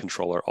connected to the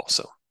controller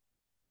also.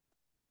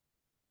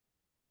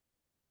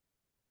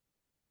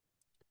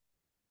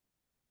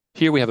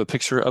 Here we have a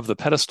picture of the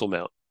pedestal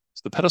mount.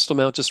 So the pedestal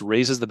mount just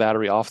raises the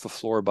battery off the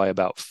floor by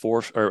about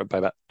 6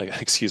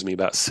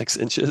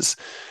 inches.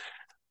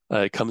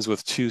 It comes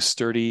with 2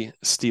 sturdy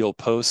steel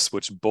posts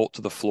which bolt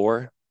to the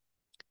floor,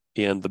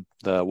 and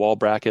the wall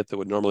bracket that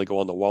would normally go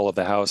on the wall of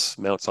the house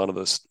mounts onto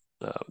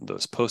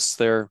those posts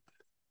there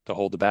to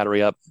hold the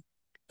battery up.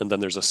 And then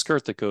there's a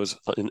skirt that goes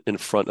in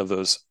front of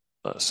those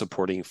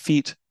supporting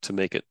feet to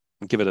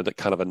give it a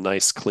kind of a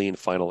nice, clean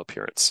final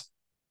appearance.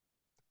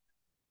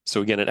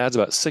 So again, it adds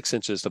about 6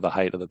 inches to the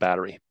height of the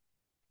battery.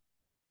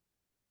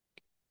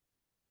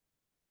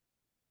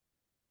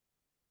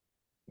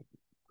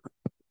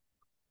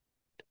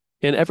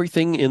 And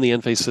everything in the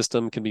Enphase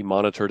system can be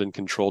monitored and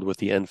controlled with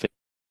the Enphase.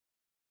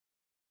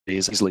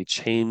 Easily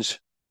change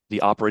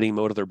the operating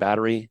mode of their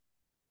battery.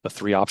 The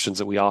 3 options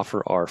that we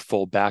offer are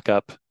full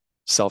backup,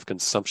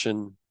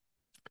 self-consumption,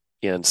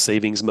 and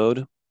savings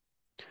mode.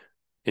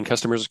 And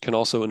customers can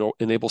also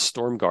enable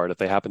Storm Guard if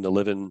they happen to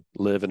live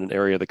in an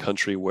area of the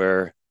country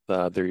where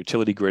their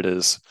utility grid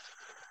is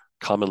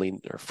commonly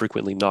or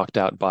frequently knocked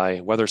out by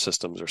weather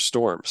systems or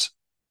storms.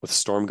 With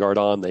Storm Guard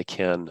on, they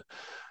can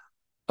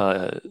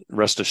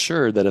rest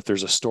assured that if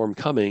there's a storm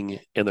coming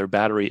and their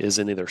battery is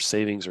in either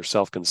savings or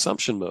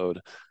self-consumption mode,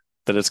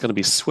 that it's going to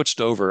be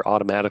switched over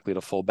automatically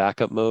to full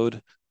backup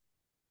mode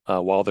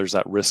while there's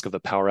that risk of the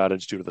power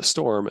outage due to the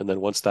storm. And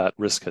then once that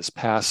risk has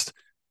passed,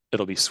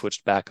 it'll be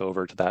switched back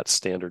over to that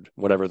standard,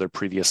 whatever their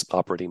previous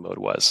operating mode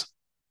was.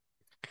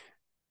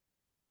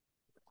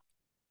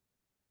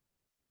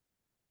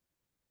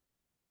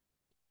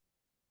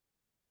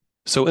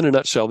 So in a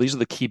nutshell, these are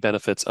the key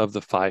benefits of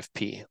the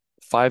 5P.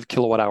 5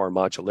 kilowatt hour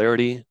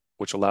modularity,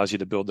 which allows you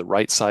to build the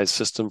right size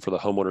system for the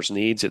homeowner's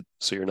needs,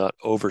 so you're not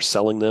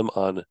overselling them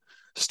on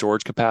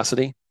storage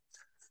capacity.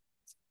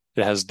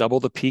 It has double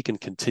the peak and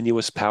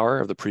continuous power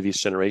of the previous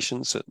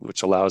generations,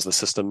 which allows the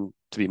system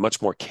to be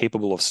much more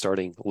capable of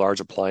starting large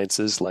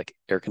appliances like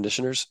air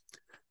conditioners.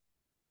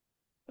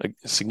 A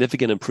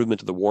significant improvement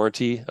to the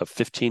warranty of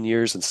 15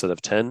 years instead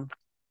of 10,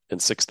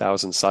 and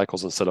 6,000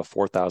 cycles instead of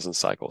 4,000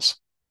 cycles.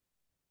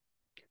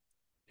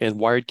 And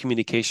wired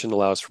communication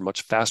allows for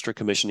much faster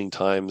commissioning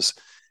times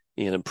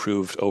and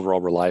improved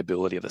overall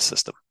reliability of the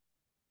system.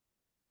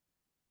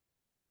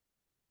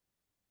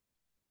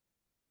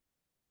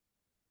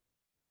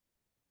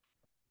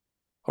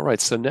 All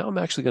right, so now I'm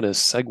actually going to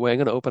segue. I'm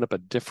going to open up a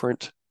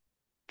different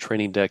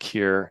training deck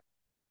here,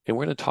 and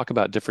we're going to talk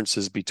about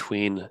differences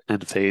between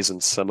Enphase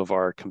and some of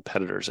our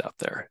competitors out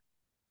there.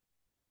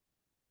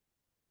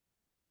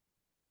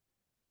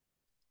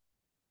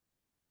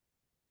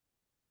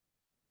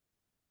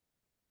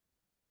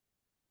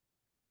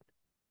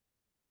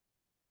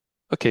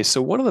 Okay,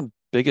 so one of the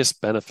biggest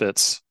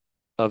benefits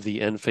of the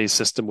Enphase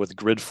system with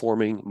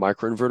grid-forming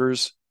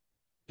microinverters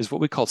is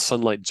what we call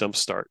sunlight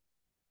jumpstart.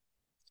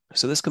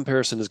 So this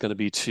comparison is going to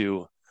be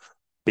to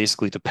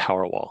basically to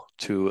Powerwall,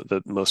 to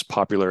the most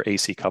popular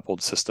AC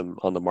coupled system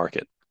on the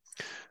market.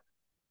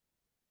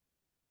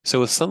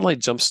 So with sunlight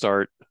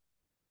jumpstart,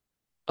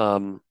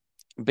 um,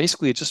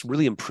 basically it just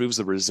really improves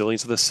the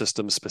resilience of the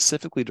system,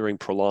 specifically during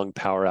prolonged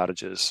power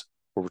outages,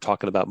 where we're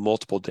talking about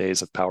multiple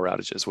days of power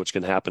outages, which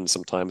can happen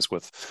sometimes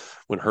with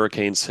when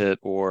hurricanes hit,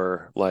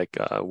 or like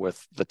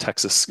with the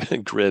Texas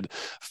grid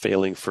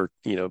failing for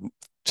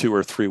 2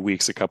 or 3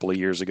 weeks a couple of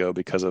years ago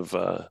because of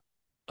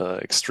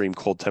extreme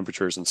cold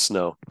temperatures and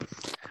snow.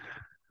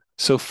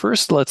 So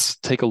first, let's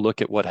take a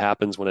look at what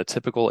happens when a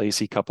typical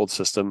AC coupled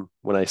system,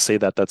 when I say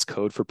that, that's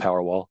code for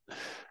Powerwall,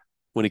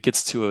 when it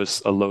gets to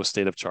a low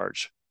state of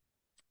charge.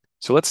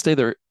 So let's say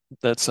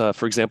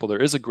for example,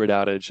 there is a grid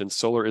outage and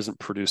solar isn't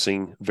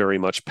producing very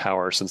much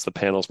power since the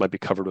panels might be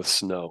covered with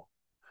snow.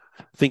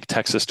 Think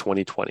Texas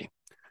 2020.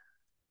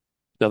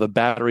 Now the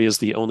battery is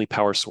the only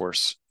power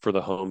source for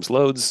the home's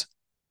loads,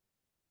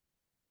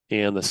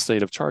 and the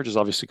state of charge is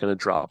obviously going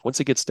to drop. Once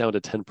it gets down to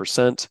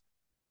 10%,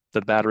 the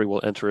battery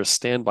will enter a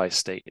standby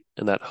state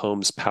and that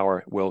home's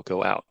power will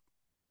go out.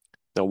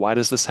 Now, why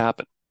does this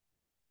happen?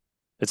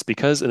 It's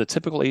because in a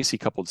typical AC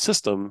coupled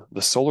system,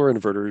 the solar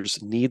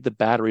inverters need the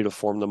battery to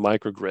form the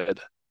microgrid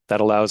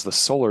that allows the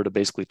solar to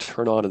basically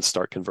turn on and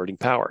start converting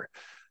power.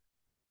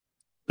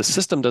 The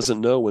system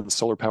doesn't know when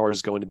solar power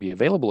is going to be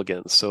available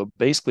again. So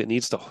basically, it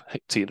needs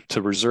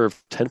to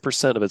reserve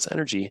 10% of its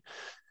energy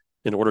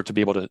in order to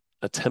be able to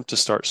attempt to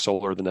start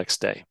solar the next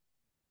day.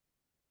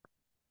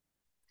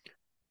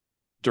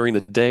 During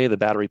the day, the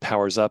battery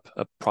powers up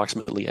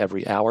approximately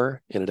every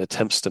hour, and it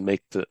attempts to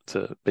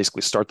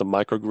basically start the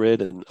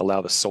microgrid and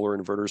allow the solar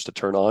inverters to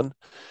turn on.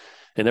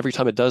 And every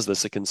time it does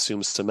this, it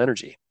consumes some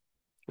energy,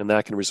 and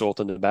that can result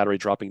in the battery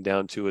dropping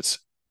down to its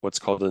what's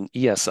called an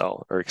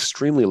ESL, or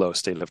extremely low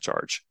state of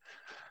charge.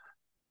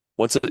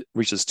 Once it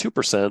reaches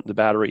 2%, the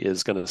battery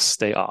is going to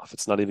stay off.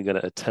 It's not even going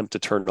to attempt to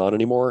turn on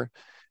anymore,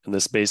 and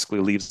this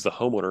basically leaves the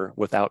homeowner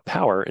without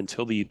power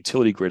until the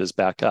utility grid is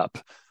back up,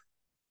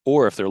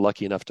 or if they're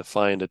lucky enough to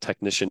find a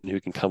technician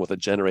who can come with a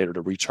generator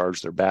to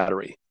recharge their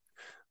battery.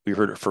 We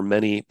heard it from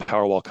many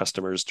Powerwall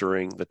customers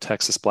during the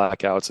Texas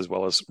blackouts, as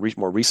well as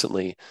more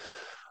recently,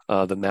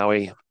 the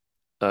Maui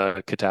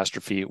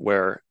catastrophe,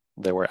 where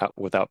they were out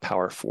without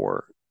power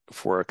for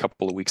a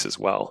couple of weeks as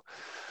well.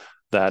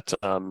 That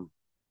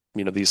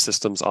these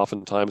systems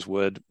oftentimes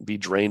would be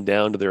drained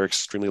down to their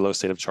extremely low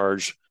state of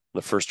charge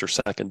the first or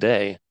second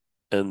day,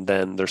 and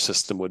then their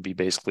system would be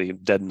basically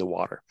dead in the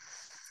water.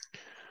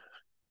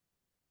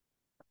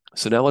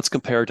 So now let's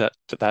compare that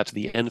to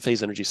the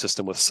Enphase energy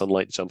system with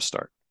Sunlight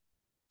Jumpstart.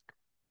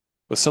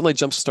 With Sunlight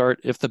Jumpstart,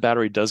 if the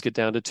battery does get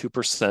down to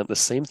 2%, the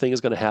same thing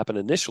is going to happen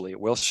initially. It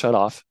will shut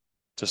off,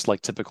 just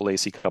like typical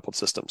AC coupled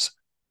systems.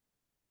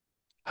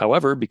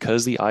 However,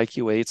 because the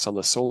IQ8s on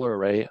the solar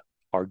array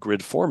are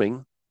grid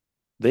forming,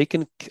 they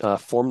can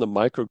form the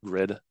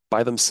microgrid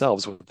by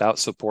themselves without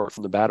support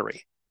from the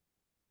battery.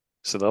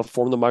 So they'll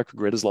form the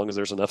microgrid as long as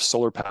there's enough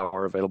solar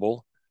power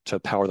available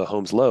to power the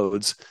home's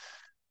loads.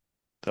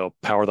 They'll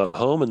power the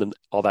home, and then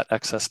all that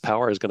excess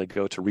power is going to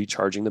go to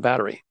recharging the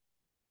battery.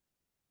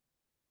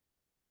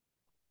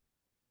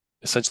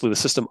 Essentially, the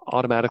system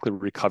automatically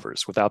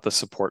recovers without the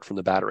support from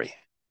the battery.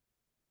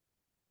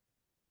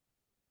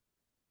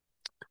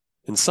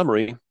 In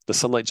summary, the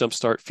Sunlight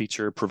Jumpstart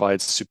feature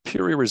provides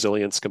superior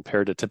resilience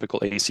compared to typical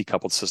AC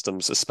coupled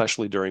systems,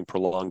 especially during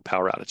prolonged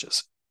power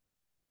outages.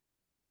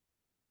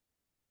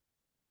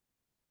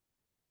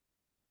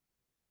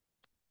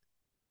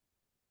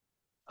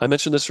 I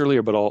mentioned this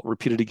earlier, but I'll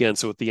repeat it again.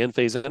 So with the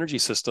Enphase energy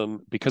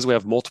system, because we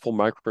have multiple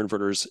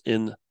microinverters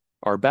in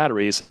our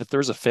batteries, if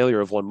there's a failure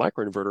of one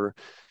microinverter,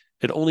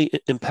 it only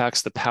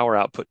impacts the power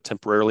output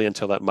temporarily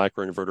until that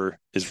microinverter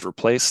is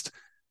replaced.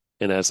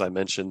 And as I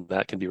mentioned,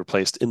 that can be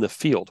replaced in the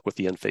field with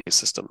the Enphase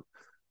system.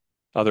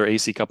 Other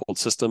AC coupled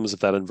systems, if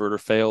that inverter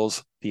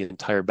fails, the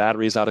entire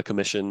battery is out of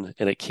commission,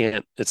 and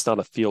it's not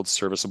a field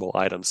serviceable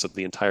item. So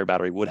the entire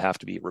battery would have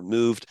to be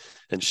removed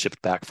and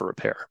shipped back for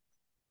repair.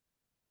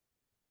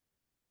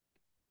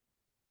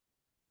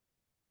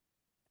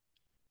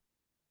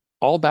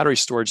 All battery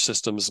storage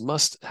systems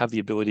must have the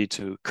ability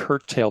to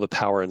curtail the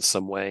power in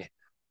some way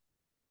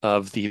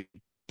of the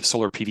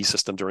solar PV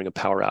system during a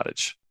power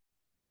outage.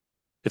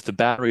 If the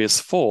battery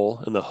is full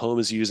and the home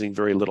is using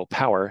very little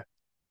power,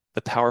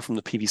 the power from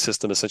the PV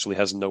system essentially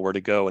has nowhere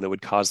to go, and it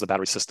would cause the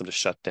battery system to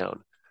shut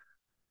down.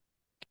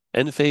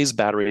 Enphase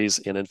batteries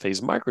and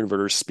Enphase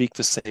microinverters speak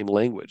the same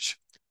language.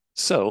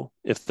 So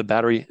if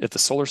the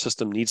solar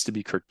system needs to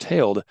be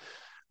curtailed,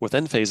 with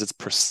Enphase, it's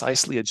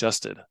precisely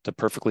adjusted to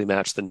perfectly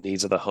match the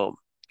needs of the home.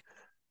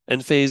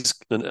 Enphase,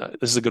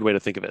 this is a good way to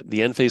think of it.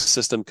 The Enphase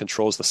system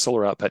controls the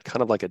solar output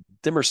kind of like a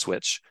dimmer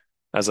switch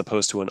as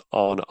opposed to an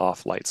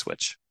on-off light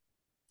switch.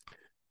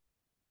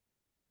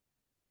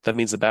 That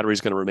means the battery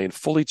is going to remain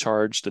fully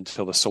charged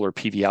until the solar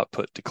PV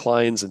output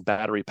declines and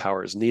battery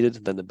power is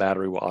needed. Then the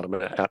battery will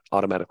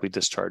automatically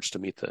discharge to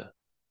meet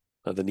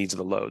the needs of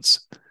the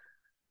loads.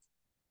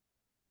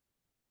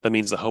 That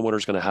means the homeowner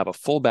is going to have a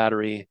full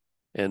battery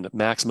and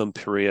maximum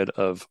period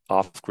of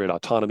off-grid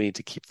autonomy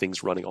to keep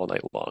things running all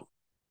night long.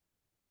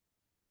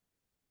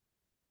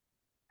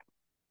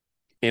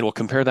 And we'll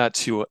compare that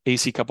to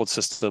AC coupled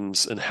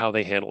systems and how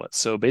they handle it.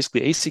 So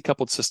basically, AC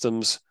coupled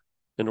systems,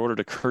 in order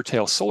to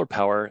curtail solar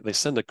power, they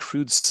send a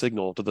crude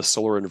signal to the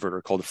solar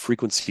inverter called a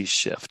frequency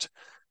shift.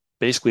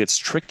 Basically, it's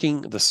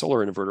tricking the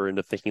solar inverter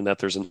into thinking that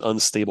there's an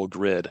unstable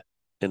grid,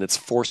 and it's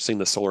forcing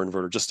the solar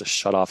inverter just to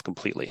shut off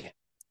completely.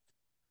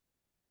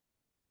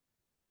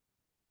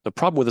 The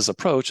problem with this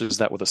approach is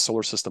that with the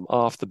solar system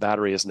off, the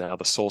battery is now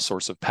the sole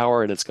source of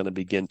power, and it's going to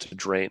begin to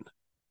drain.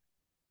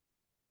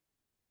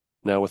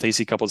 Now, with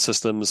AC coupled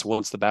systems,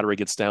 once the battery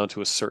gets down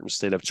to a certain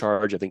state of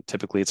charge, I think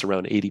typically it's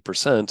around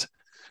 80%,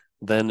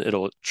 then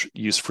it'll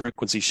use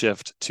frequency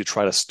shift to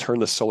try to turn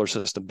the solar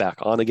system back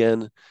on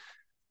again.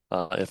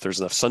 If there's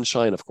enough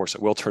sunshine, of course,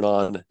 it will turn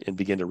on and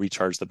begin to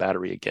recharge the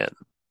battery again.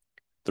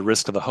 The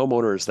risk to the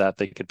homeowner is that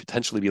they could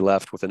potentially be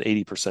left with an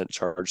 80%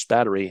 charged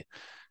battery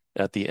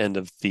at the end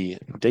of the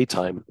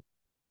daytime,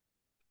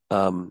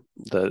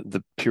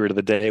 the period of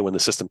the day when the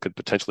system could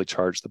potentially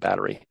charge the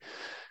battery.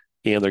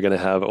 And they're going to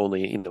have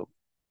only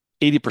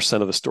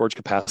 80% of the storage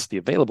capacity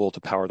available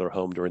to power their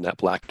home during that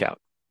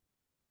blackout.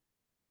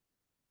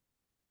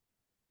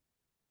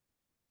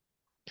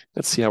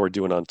 Let's see how we're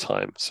doing on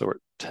time. So we're at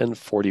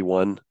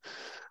 10:41.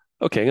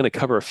 Okay, I'm going to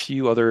cover a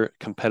few other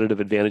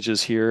competitive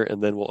advantages here,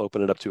 and then we'll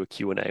open it up to a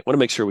Q&A. I want to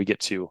make sure we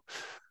get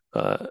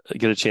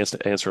a chance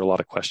to answer a lot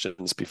of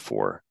questions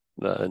before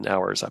an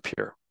hour is up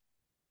here.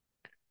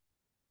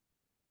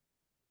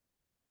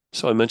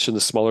 So I mentioned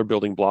the smaller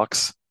building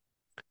blocks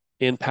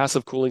and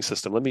passive cooling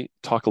system. Let me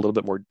talk a little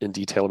bit more in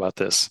detail about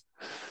this.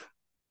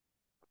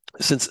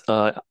 Since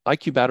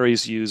IQ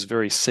batteries use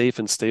very safe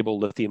and stable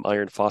lithium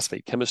iron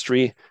phosphate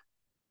chemistry,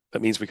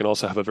 that means we can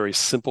also have a very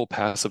simple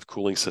passive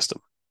cooling system.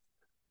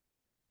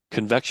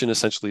 Convection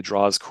essentially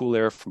draws cool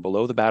air from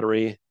below the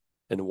battery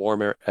and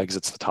warm air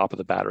exits the top of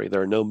the battery.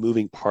 There are no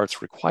moving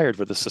parts required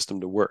for the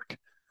system to work.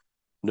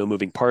 No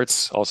moving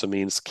parts also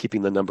means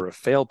keeping the number of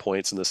fail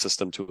points in the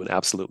system to an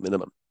absolute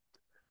minimum.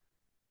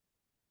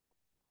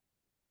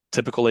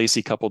 Typical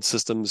AC coupled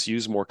systems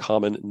use more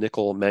common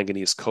nickel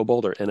manganese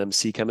cobalt or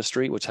NMC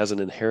chemistry, which has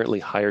an inherently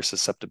higher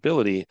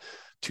susceptibility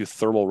to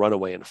thermal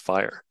runaway and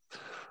fire.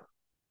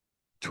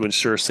 To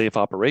ensure safe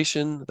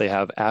operation, they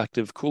have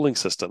active cooling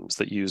systems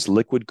that use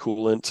liquid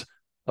coolant,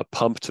 a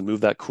pump to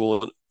move that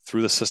coolant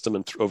through the system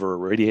and over a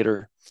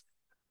radiator,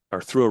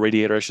 or through a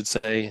radiator, I should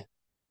say,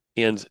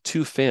 and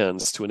 2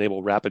 fans to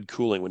enable rapid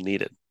cooling when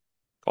needed.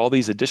 All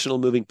these additional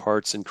moving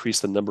parts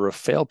increase the number of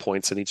fail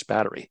points in each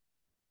battery.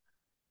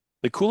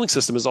 The cooling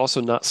system is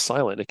also not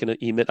silent. It can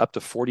emit up to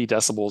 40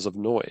 decibels of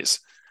noise,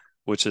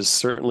 which is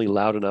certainly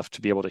loud enough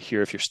to be able to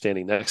hear if you're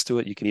standing next to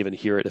it. You can even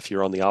hear it if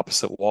you're on the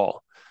opposite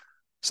wall.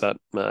 So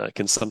that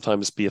can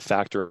sometimes be a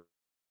factor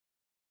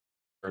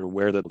in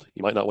where that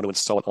you might not want to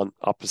install it on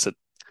opposite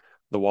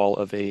the wall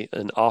of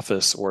an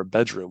office or a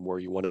bedroom where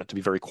you want it to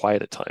be very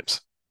quiet at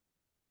times.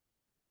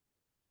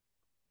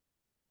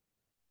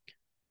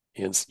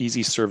 And it's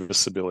easy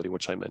serviceability,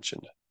 which I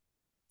mentioned.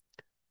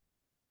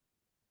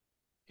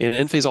 And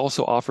Enphase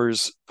also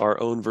offers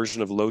our own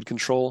version of load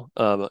control.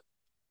 It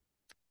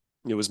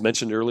was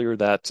mentioned earlier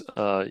that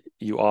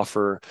you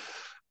offer,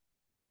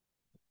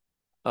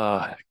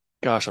 I'm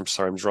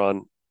sorry, I'm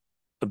drawing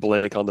a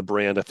blank on the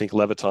brand. I think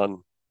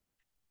Leviton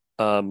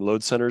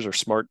load centers or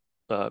smart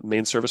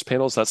main service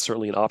panels. That's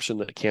certainly an option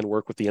that can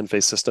work with the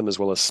Enphase system as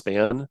well as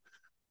span.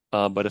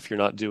 But if you're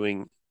not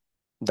doing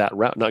that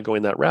route, not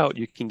going that route,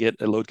 you can get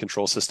a load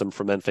control system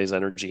from Enphase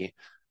Energy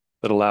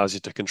that allows you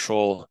to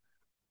control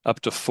up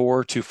to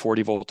 4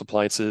 240-volt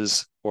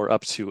appliances or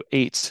up to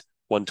 8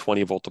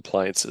 120-volt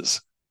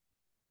appliances.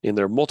 And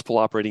there are multiple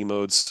operating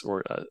modes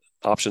or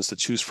options to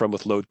choose from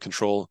with load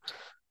control.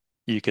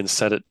 You can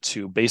set it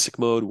to basic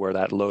mode, where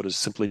that load is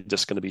simply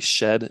just going to be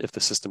shed if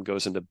the system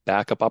goes into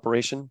backup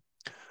operation.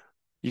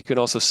 You can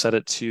also set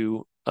it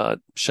to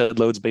shed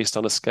loads based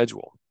on a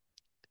schedule.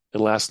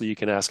 And lastly, you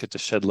can ask it to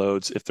shed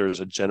loads if there's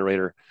a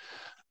generator,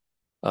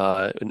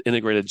 an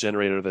integrated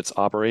generator that's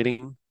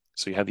operating.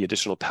 So you have the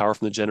additional power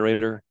from the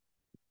generator.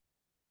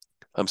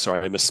 I'm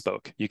sorry, I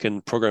misspoke. You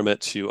can program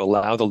it to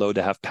allow the load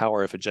to have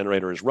power if a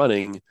generator is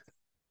running,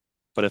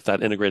 but if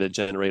that integrated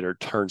generator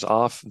turns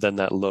off, then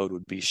that load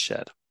would be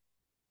shed.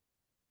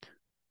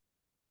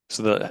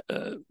 So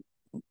the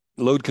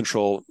load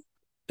control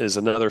is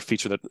another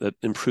feature that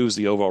improves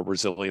the overall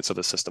resilience of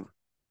the system.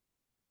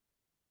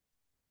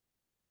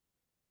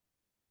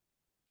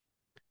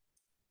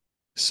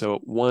 So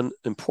one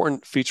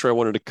important feature I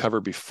wanted to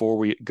cover before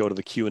we go to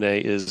the Q&A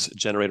is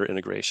generator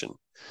integration.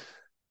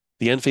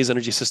 The Enphase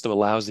energy system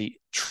allows the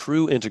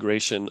true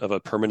integration of a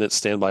permanent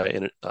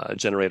standby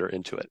generator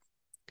into it.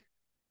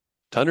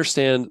 To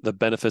understand the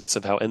benefits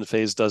of how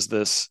Enphase does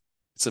this,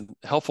 it's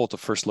helpful to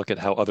first look at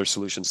how other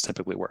solutions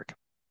typically work.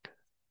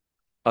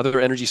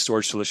 Other energy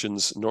storage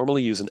solutions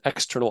normally use an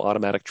external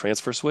automatic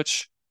transfer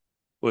switch,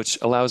 which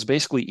allows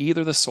basically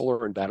either the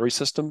solar and battery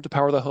system to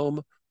power the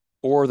home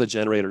or the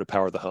generator to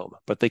power the home,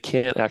 but they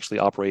can't actually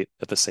operate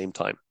at the same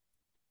time.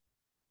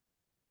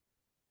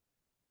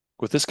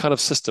 With this kind of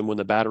system, when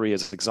the battery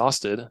is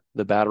exhausted,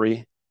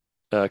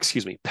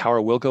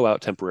 power will go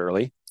out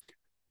temporarily,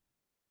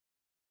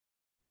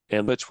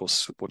 and which will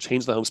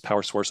change the home's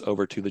power source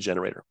over to the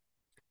generator.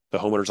 The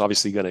homeowner is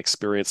obviously going to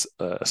experience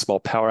a small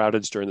power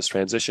outage during this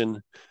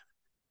transition,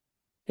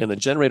 and the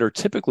generator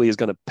typically is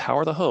going to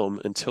power the home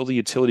until the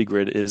utility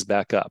grid is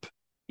back up,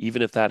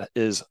 even if that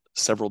is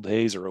several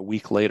days or a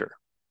week later.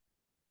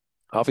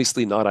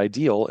 Obviously not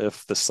ideal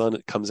if the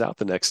sun comes out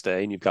the next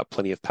day and you've got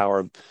plenty of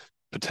power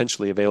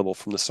potentially available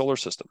from the solar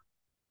system.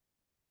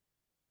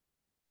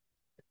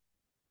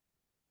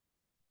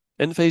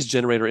 Enphase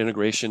generator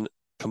integration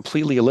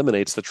completely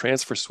eliminates the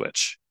transfer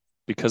switch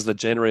because the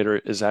generator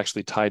is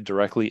actually tied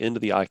directly into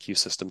the IQ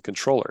system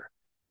controller.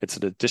 It's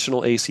an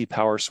additional AC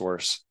power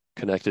source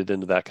connected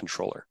into that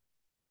controller.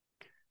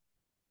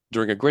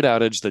 During a grid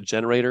outage, the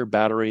generator,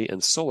 battery,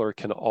 and solar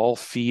can all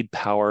feed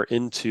power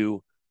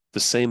into the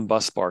same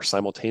bus bar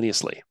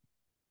simultaneously.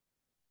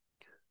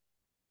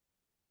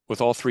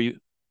 With all three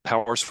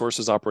power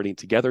sources operating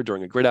together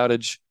during a grid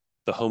outage,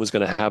 the home is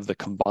going to have the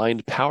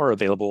combined power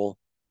available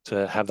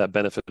to have that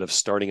benefit of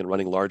starting and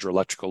running larger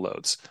electrical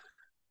loads.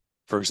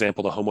 For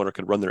example, the homeowner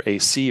could run their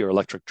AC or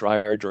electric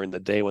dryer during the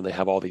day when they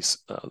have all these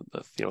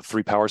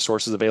three power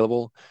sources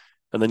available,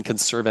 and then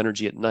conserve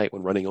energy at night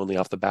when running only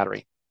off the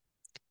battery.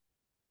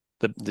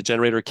 The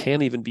generator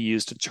can even be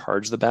used to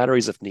charge the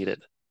batteries if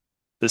needed.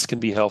 This can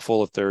be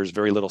helpful if there's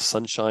very little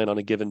sunshine on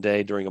a given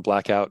day during a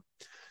blackout,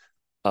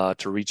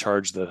 to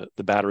recharge the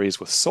batteries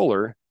with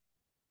solar.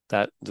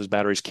 Those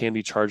batteries can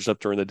be charged up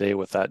during the day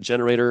with that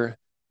generator,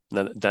 and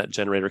then that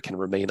generator can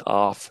remain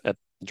off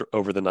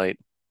overnight,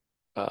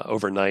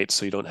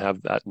 so you don't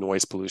have that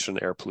noise pollution,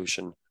 air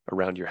pollution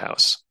around your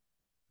house.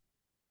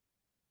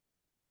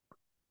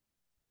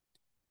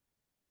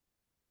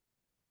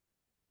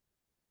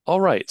 All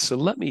right, so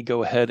let me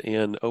go ahead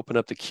and open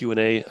up the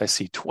Q&A. I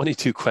see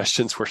 22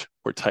 questions were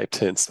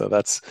typed in, so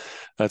that's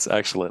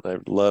excellent. I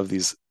love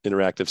these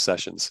interactive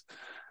sessions.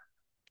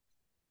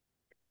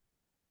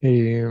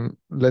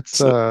 Let's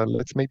So,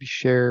 let's maybe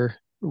share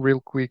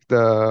real quick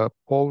the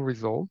poll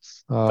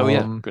results. oh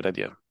yeah, good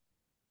idea.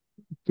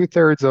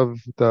 Two-thirds of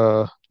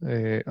the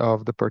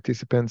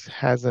participants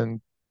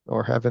hasn't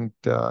or haven't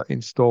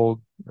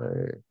installed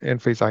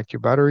Enphase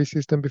IQ battery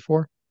system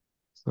before,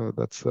 so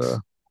that's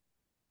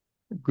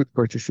good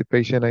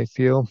participation, I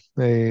feel.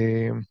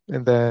 And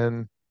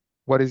then,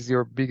 what is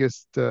your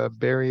biggest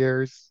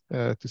barriers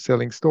to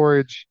selling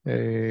storage?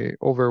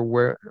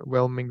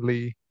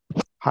 Overwhelmingly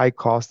high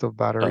cost of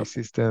battery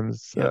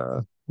systems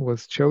Yeah.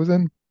 was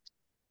chosen.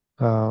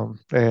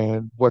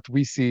 And what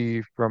we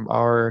see from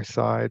our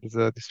side as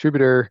a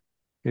distributor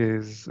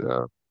is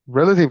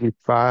relatively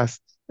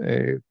fast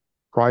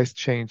price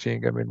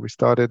changing. I mean, we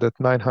started at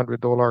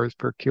 $900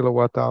 per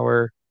kilowatt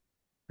hour,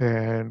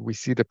 and we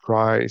see the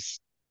price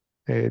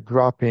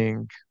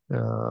dropping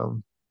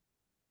um,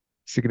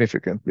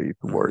 significantly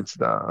Mhm. towards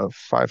the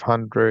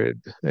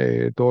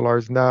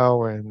 $500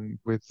 now, and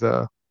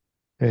uh,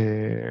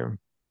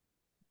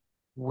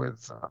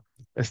 with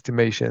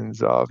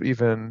estimations of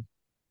even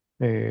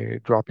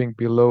dropping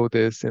below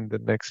this in the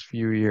next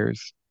few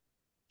years.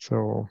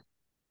 So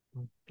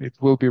it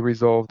will be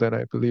resolved, and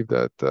I believe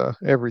that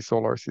every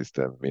solar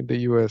system in the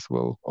US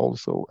will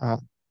also add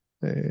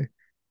uh,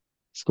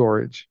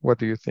 storage. What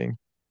do you think,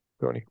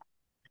 Tony?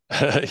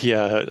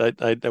 Yeah,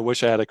 I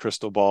wish I had a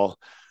crystal ball.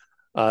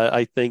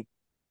 I think,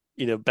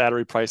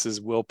 battery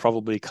prices will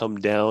probably come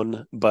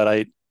down,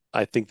 but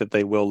I think that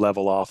they will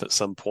level off at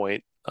some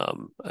point.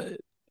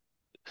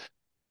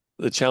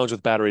 The challenge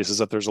with batteries is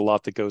that there's a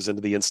lot that goes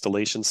into the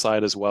installation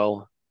side as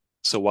well.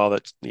 So while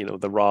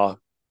the raw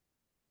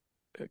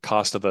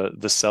cost of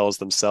the cells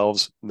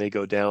themselves may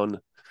go down,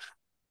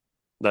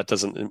 that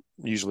doesn't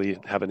usually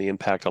have any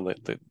impact on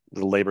the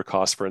labor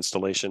cost for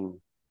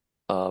installation.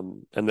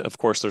 And of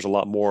course, there's a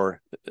lot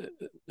more,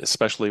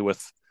 especially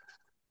with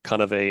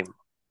kind of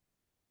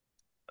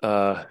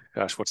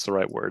what's the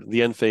right word?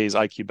 The Enphase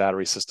IQ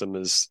battery system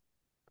is,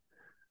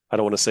 I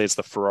don't want to say it's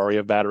the Ferrari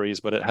of batteries,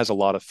 but it has a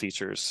lot of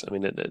features. I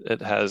mean,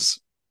 it has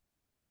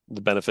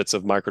the benefits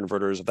of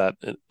microinverters of that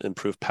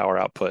improved power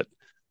output,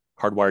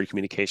 hardwired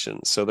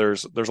communications. So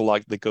there's a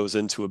lot that goes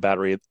into a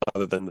battery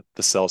other than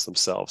the cells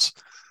themselves.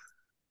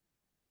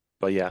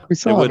 But yeah, We it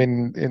saw, I would.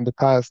 mean, in the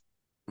past,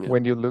 Yeah.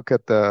 when you look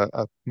at the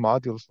at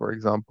modules, for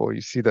example,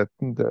 you see that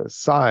the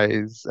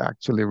size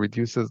actually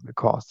reduces the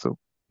cost. So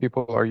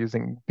people are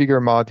using bigger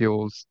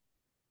modules,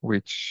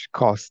 which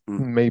cost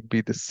Mm,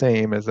 maybe the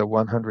same as a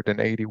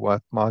 180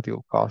 watt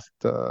module cost,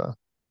 I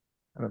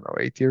don't know,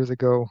 8 years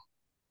ago.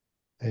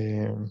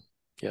 Um,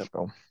 yeah.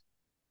 so,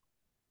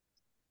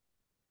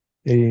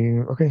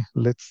 okay,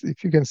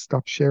 if you can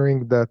stop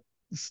sharing that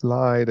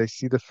slide. I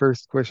see the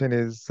first question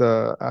is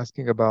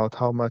asking about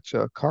how much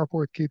a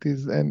carport kit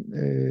is and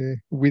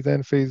with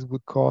Enphase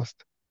would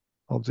cost.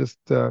 I'll just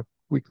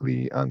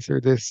quickly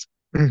answer this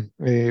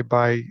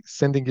by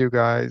sending you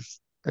guys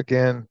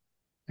again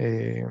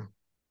uh,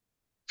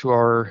 to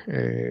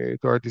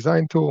our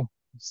design tool.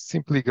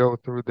 Simply go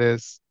through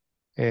this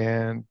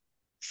and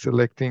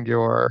selecting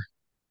your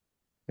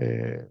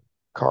uh,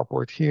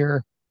 carport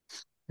here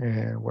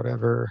and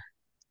whatever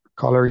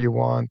color you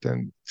want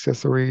and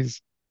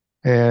accessories.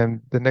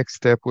 And the next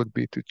step would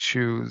be to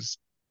choose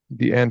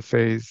the end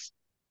phase,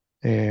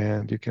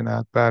 and you can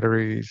add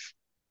batteries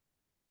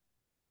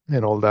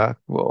and all that.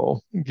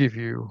 Will give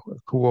you a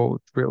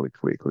quote really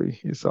quickly.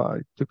 You saw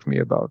it took me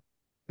about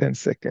 10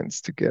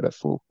 seconds to get a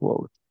full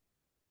quote.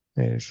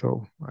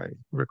 So I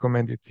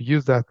recommend you to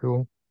use that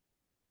tool.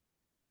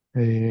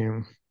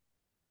 Um,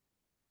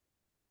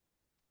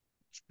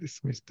 let's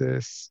dismiss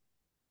this.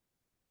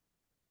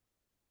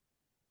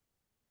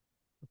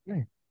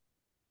 Okay,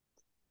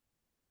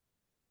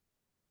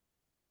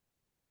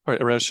 All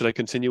right, Around, should I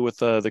continue with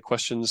the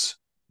questions?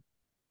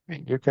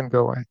 you can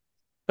go ahead.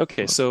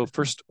 Okay, so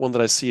first one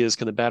that I see is,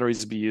 can the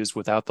batteries be used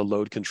without the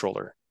load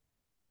controller?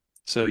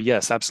 So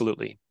yes,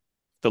 absolutely.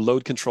 The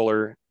load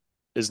controller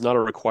is not a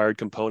required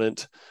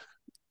component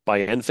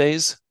by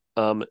Enphase.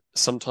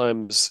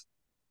 Sometimes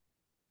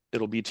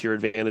it'll be to your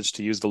advantage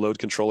to use the load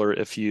controller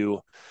if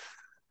you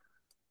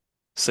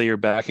say you're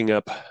backing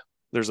up.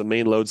 There's a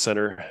main load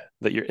center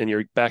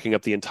you're backing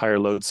up the entire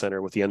load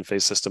center with the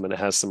Enphase system, and it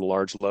has some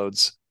large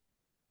loads.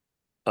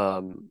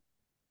 Um,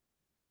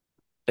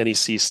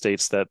 NEC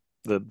states that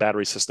the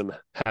battery system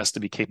has to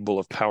be capable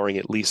of powering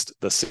at least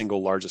the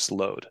single largest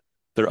load.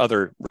 There are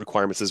other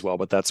requirements as well,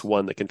 but that's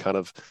one that can kind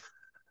of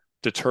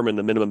determine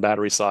the minimum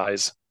battery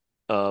size.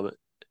 Um,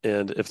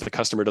 and if the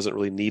customer doesn't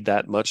really need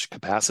that much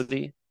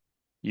capacity,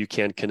 you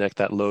can connect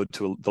that load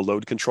to the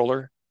load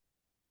controller,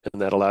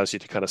 and that allows you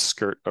to kind of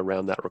skirt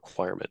around that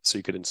requirement. So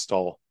you could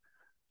install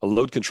a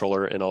load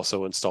controller and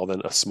also install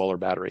then a smaller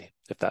battery,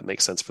 if that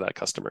makes sense for that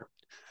customer.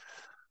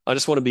 I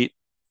just want to be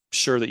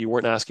sure that you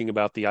weren't asking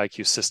about the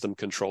IQ system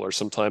controller.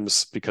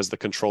 Sometimes because the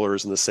controller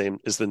is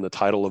in the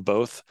title of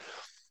both,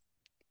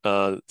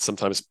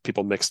 sometimes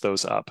people mix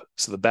those up.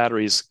 So the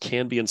batteries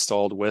can be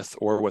installed with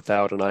or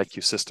without an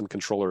IQ system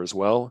controller as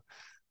well.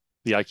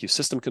 The IQ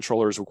system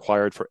controller is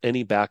required for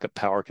any backup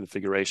power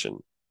configuration,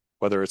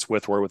 whether it's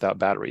with or without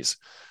batteries.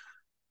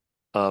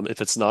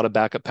 If it's not a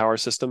backup power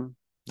system,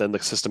 then the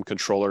system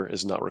controller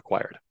is not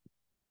required.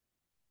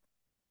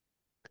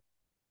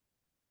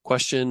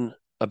 Question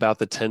about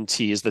the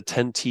 10T. Is the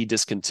 10T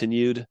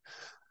discontinued?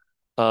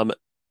 Um,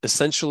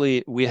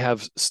 Essentially, we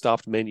have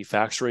stopped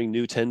manufacturing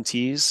new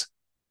 10Ts.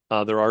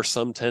 There are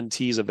some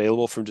 10Ts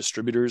available from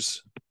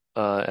distributors,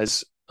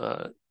 as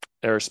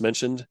Eris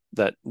mentioned,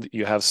 that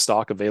you have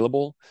stock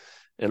available.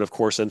 And of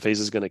course,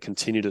 Enphase is going to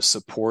continue to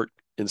support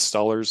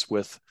installers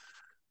with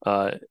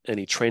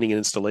any training and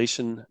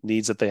installation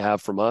needs that they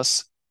have from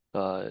us.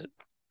 Uh,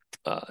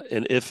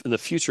 and if in the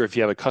future, if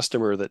you have a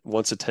customer that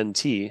wants a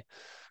 10T, and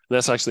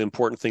that's actually an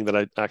important thing that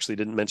I actually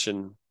didn't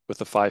mention with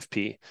the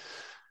 5P,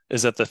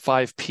 is that the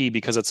 5P,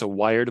 because it's a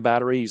wired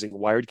battery using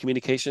wired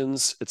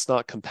communications, it's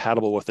not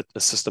compatible with a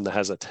system that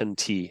has a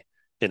 10T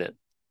in it.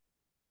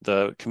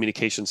 The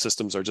communication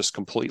systems are just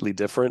completely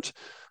different.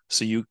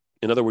 So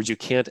in other words, you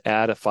can't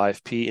add a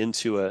 5P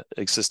into an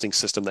existing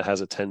system that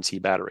has a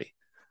 10T battery.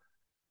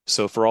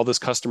 So for all those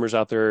customers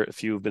out there,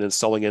 if you've been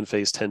installing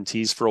Enphase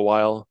 10Ts for a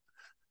while,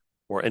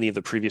 or any of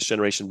the previous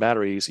generation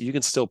batteries, you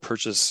can still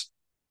purchase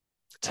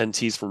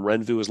 10Ts from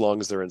Renvu as long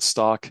as they're in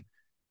stock.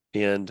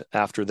 And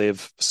after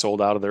they've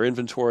sold out of their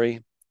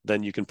inventory,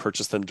 then you can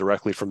purchase them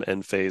directly from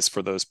Enphase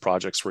for those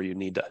projects where you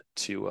need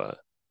to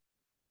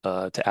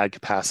add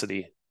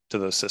capacity to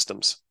those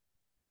systems.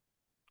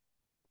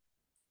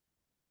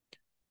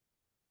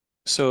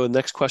 So the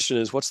next question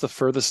is, what's the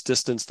furthest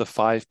distance the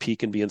 5P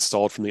can be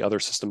installed from the other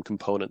system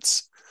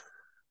components?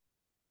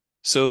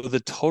 So the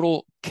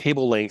total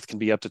cable length can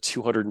be up to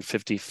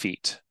 250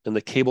 feet, and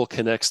the cable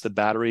connects the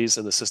batteries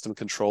and the system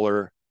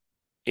controller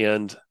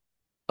and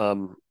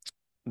um,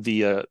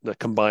 the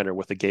combiner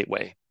with the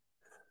gateway.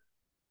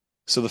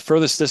 So the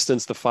furthest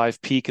distance the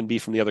 5P can be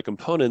from the other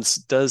components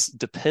does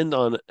depend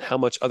on how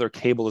much other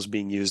cable is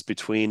being used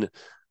between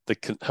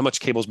how much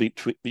cable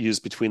is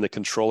used between the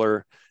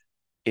controller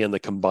and the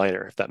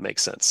combiner, if that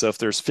makes sense. So if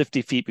there's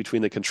 50 feet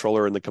between the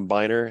controller and the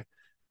combiner,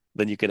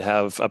 then you can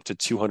have up to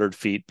 200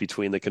 feet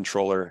between the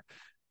controller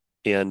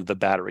and the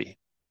battery.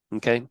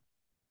 Okay.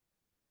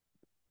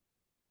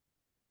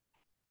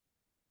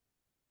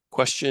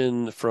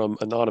 Question from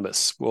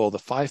Anonymous. Will the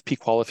 5P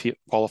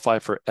qualify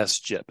for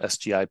SGIP,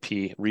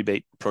 SGIP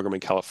rebate program in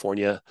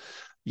California?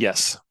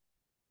 Yes.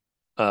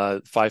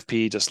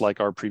 5P, just like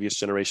our previous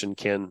generation,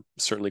 can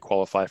certainly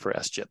qualify for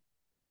SGIP.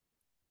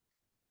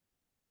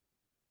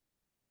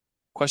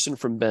 Question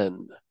from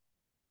Ben.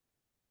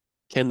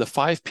 Can the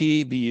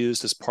 5P be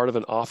used as part of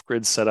an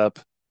off-grid setup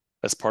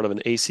as part of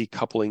an AC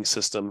coupling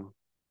system?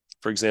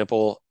 For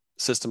example,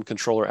 system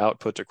controller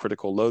output to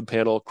critical load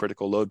panel.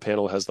 Critical load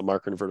panel has the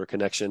microinverter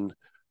connection.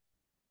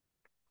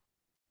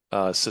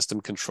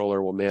 System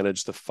controller will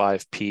manage the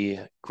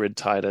 5P grid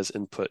tied as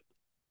input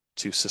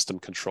to system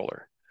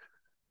controller.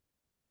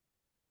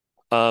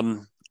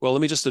 Well,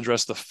 let me just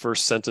address the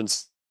first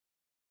sentence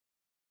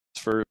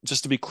for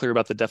just to be clear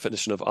about the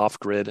definition of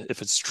off-grid.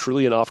 If it's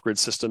truly an off-grid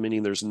system,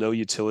 meaning there's no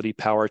utility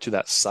power to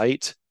that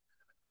site,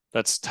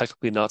 that's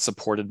technically not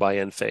supported by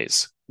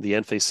Enphase. The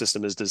Enphase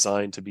system is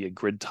designed to be a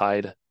grid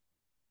tied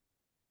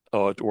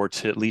or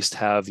to at least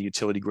have the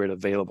utility grid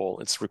available.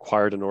 It's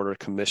required in order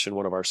to commission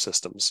one of our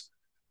systems.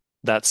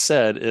 That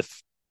said,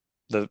 if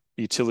the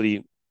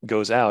utility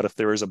goes out, if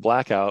there is a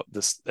blackout,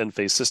 this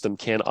Enphase system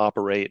can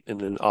operate in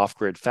an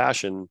off-grid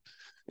fashion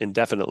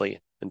indefinitely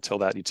until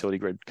that utility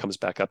grid comes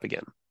back up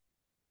again.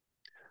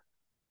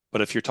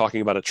 But if you're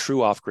talking about a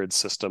true off-grid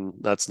system,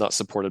 that's not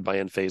supported by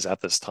Enphase at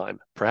this time.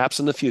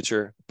 Perhaps in the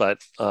future, but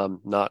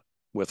not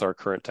with our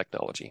current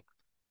technology.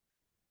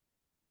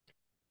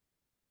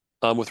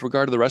 With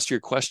regard to the rest of your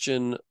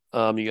question,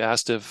 you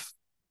asked if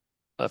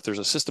there's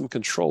a system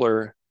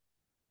controller,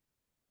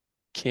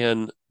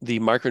 can the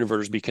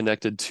microinverters be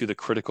connected to the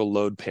critical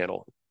load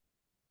panel?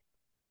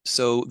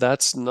 So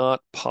that's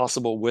not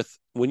possible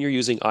when you're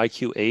using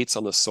IQ8s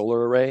on the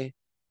solar array.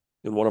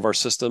 In one of our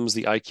systems,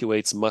 the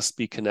IQ8s must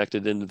be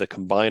connected into the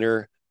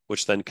combiner,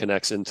 which then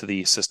connects into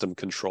the system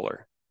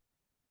controller.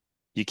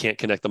 You can't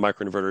connect the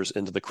microinverters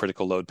into the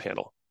critical load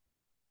panel.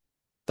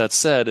 That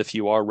said, if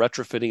you are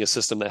retrofitting a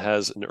system that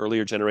has an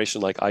earlier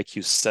generation like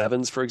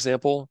IQ7s, for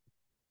example,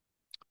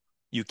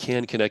 you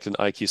can connect an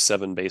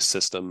IQ7 based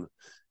system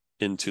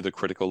into the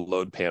critical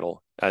load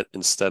panel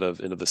instead of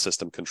into the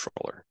system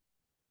controller.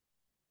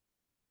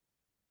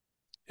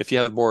 If you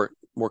have more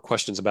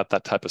questions about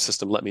that type of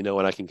system, let me know,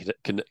 and I can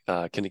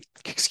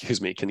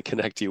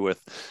connect you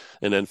with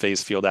an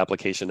Enphase field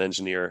application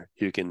engineer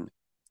who can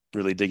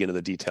really dig into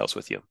the details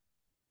with you.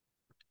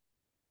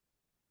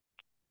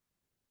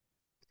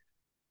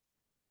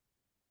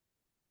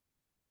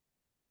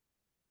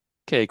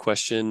 Okay,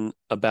 question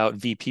about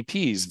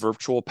VPPs,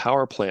 virtual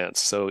power plants.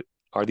 So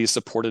are these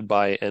supported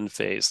by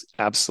Enphase?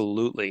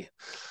 Absolutely.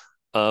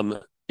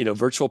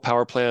 Virtual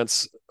power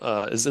plants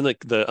is in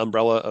the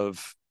umbrella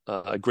of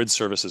grid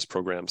services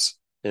programs.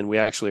 And we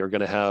actually are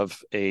going to have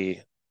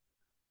a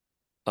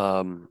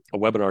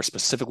webinar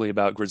specifically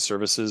about grid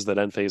services that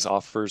Enphase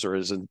offers or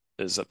is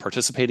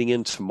participating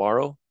in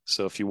tomorrow.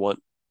 So if you want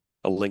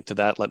a link to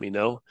that, let me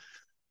know.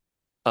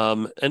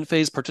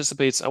 Enphase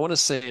participates, I want to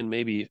say, in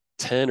maybe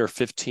 10 or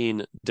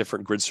 15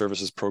 different grid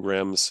services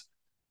programs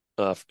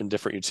in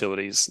different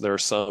utilities. There are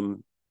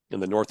some in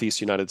the Northeast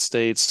United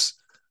States.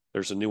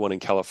 There's a new one in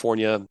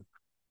California,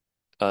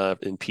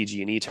 in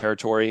PG&E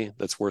territory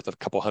that's worth a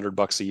couple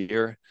 $100 a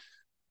year.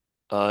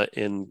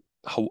 In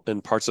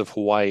parts of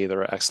Hawaii,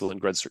 there are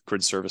excellent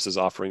grid services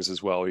offerings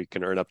as well. You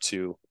can earn up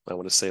to, I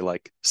want to say,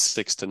 like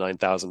 $6,000 to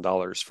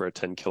 $9,000 for a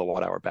 10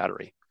 kilowatt hour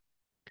battery.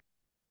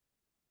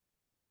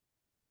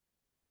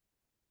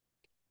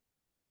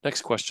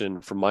 Next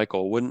question from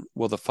Michael. When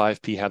will the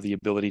 5P have the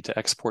ability to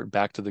export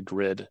back to the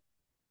grid?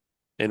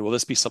 And will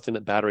this be something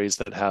that batteries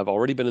that have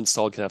already been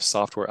installed can have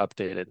software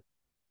updated?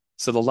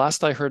 So the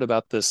last I heard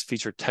about this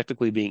feature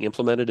technically being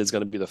implemented is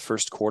going to be the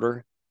first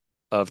quarter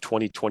of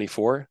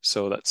 2024.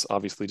 So that's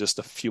obviously just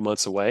a few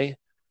months away.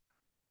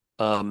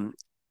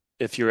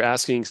 If you're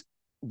asking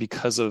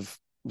because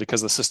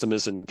the system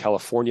is in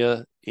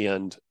California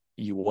and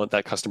you want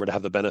that customer to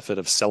have the benefit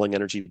of selling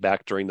energy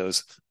back during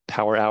those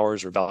power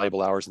hours or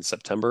valuable hours in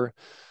September,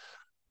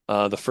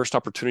 the first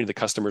opportunity the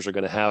customers are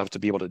going to have to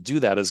be able to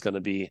do that is going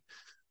to be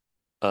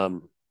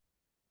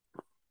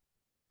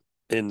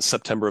in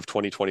September of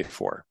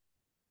 2024.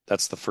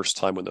 That's the first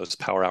time when those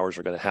power hours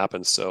are going to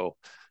happen. So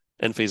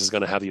Enphase is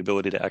going to have the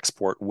ability to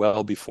export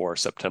well before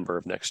September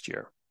of next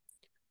year.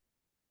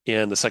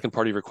 And the second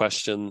part of your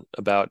question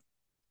about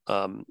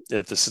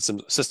if the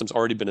system's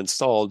already been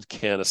installed,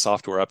 can a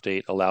software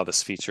update allow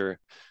this feature?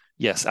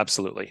 Yes,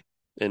 absolutely.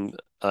 And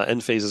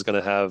Enphase is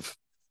going to have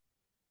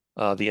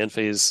the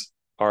Enphase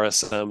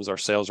RSMs, our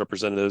sales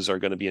representatives, are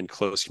going to be in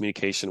close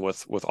communication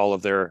with all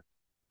of their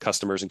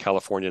customers in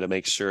California to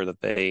make sure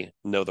that they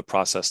know the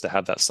process to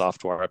have that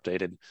software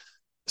updated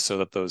so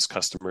that those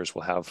customers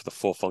will have the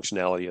full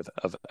functionality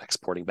of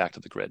exporting back to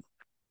the grid.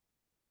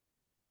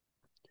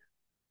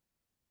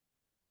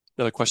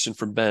 Another question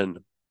from Ben.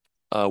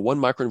 One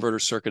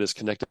microinverter circuit is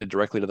connected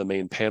directly to the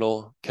main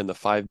panel. Can the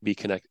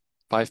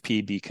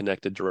 5P be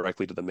connected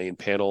directly to the main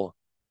panel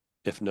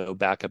if no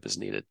backup is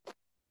needed?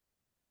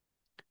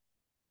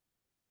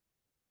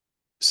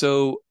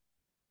 So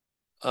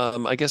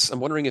I guess I'm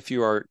wondering if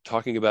you are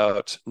talking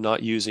about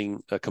not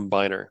using a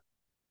combiner.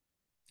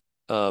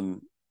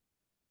 Um,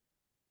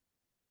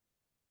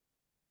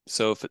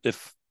 so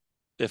if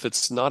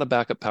it's not a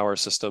backup power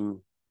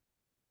system,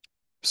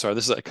 sorry,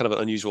 this is a kind of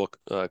an unusual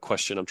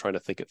question. I'm trying to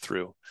think it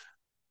through.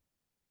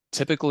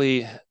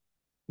 Typically,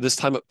 this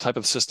type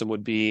of system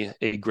would be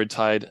a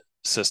grid-tied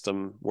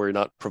system where you're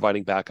not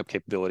providing backup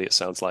capability, it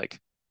sounds like.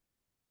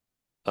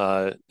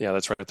 Yeah,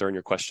 that's right there in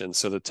your question.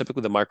 So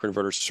typically the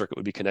microinverter circuit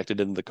would be connected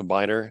in the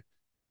combiner.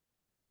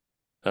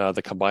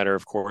 The combiner,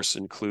 of course,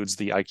 includes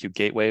the IQ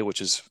gateway,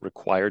 which is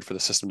required for the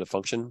system to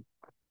function.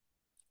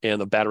 And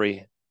the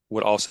battery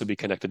would also be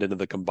connected into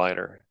the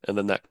combiner. And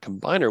then that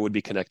combiner would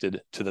be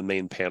connected to the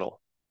main panel.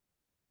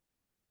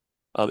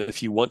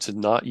 If you want to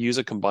not use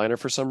a combiner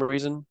for some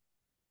reason,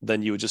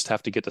 then you would just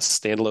have to get the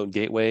standalone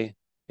gateway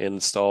and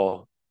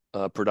install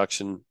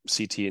production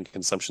CT and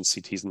consumption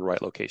CTs in the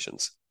right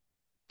locations.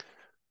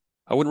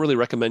 I wouldn't really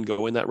recommend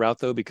going that route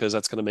though, because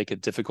that's going to make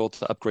it difficult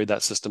to upgrade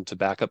that system to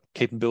backup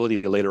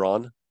capability later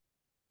on.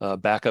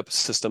 Backup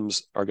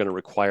systems are going to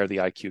require the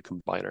IQ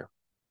combiner.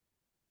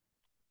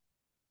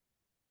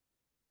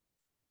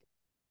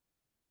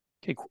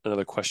 Okay,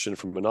 another question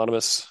from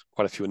Anonymous.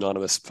 Quite a few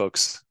anonymous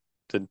folks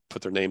did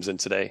put their names in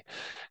today.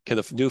 Can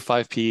the new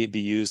 5P be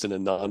used in a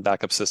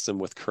non-backup system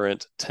with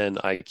current 10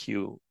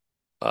 IQ?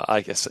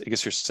 I guess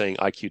you're saying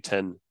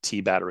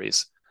IQ10T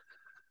batteries.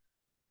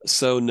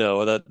 So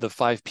no, the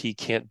 5P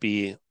can't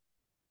be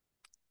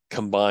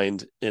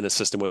combined in a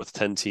system with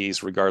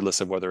 10Ts, regardless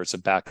of whether it's a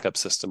backup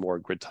system or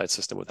a grid-tied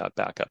system without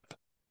backup.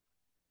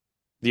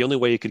 The only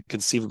way you could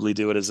conceivably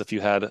do it is if you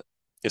had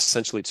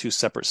essentially two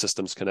separate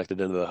systems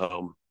connected into the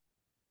home.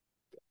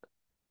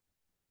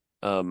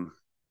 Um,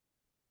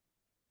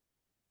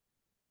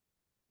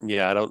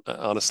 yeah, I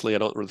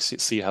don't really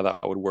see how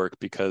that would work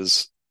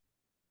because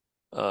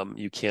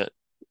you can't.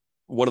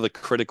 One of the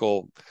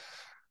critical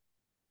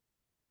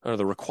or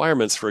the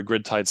requirements for a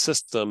grid-tied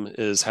system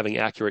is having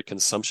accurate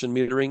consumption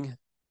metering,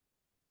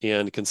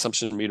 and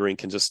consumption metering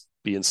can just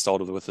be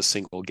installed with a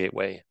single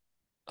gateway.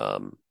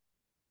 Um,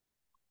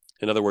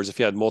 in other words, if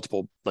you had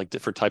multiple, like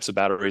different types of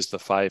batteries, the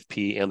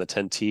 5P and the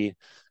 10T,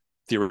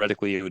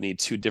 theoretically you would need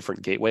two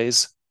different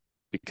gateways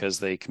because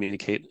they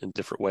communicate in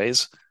different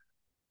ways.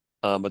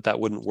 But that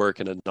wouldn't work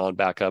in a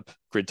non-backup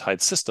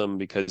grid-tied system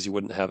because you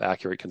wouldn't have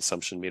accurate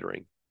consumption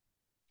metering.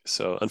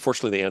 So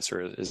unfortunately, the answer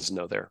is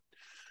no there.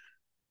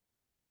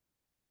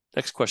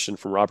 Next question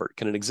from Robert.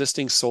 Can an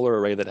existing solar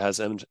array that has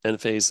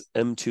Enphase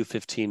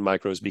M215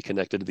 micros be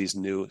connected to these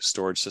new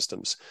storage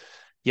systems?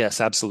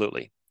 Yes,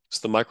 absolutely.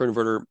 So the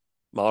microinverter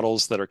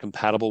models that are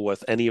compatible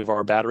with any of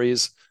our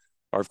batteries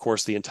are, of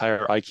course, the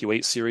entire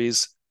IQ8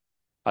 series,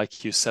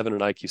 IQ7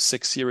 and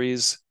IQ6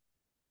 series,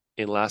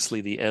 and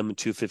lastly, the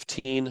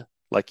M215,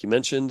 like you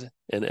mentioned,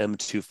 and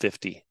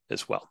M250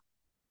 as well.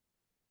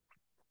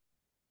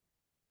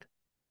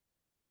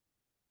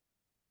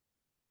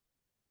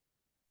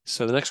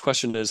 So the next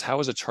question is,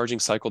 how is a charging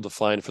cycle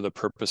defined for the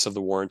purpose of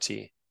the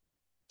warranty?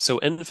 So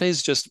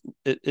Enphase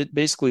it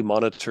basically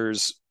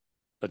monitors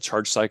a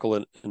charge cycle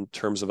in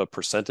terms of a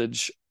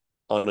percentage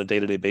on a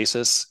day-to-day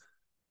basis.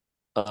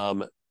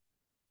 Um,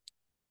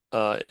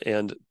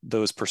 and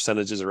those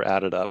percentages are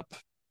added up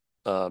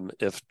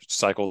if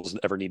cycles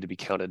ever need to be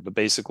counted. But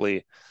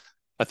basically,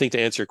 I think to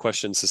answer your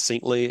question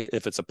succinctly,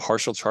 if it's a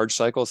partial charge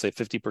cycle, say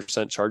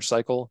 50% charge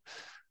cycle,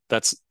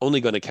 that's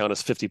only going to count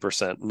as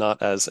 50%,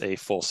 not as a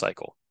full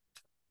cycle.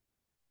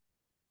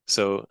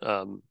 So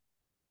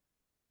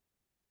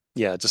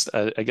yeah, just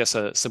I guess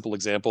a simple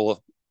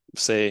example,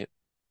 say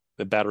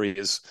the battery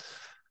is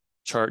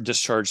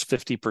discharged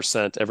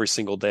 50% every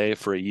single day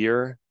for a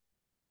year.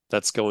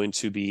 That's going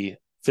to be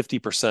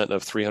 50%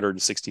 of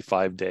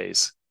 365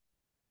 days.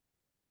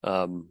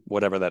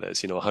 Whatever that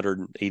is,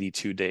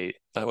 182 day.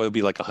 That would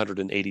be like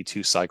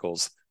 182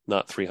 cycles,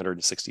 not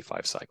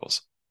 365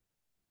 cycles.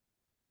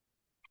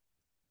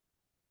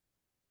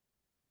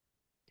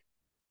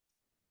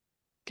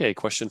 Okay,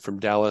 question from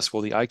Dallas.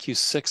 Will the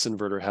IQ6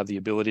 inverter have the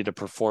ability to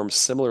perform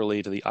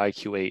similarly to the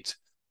IQ8,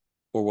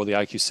 or will the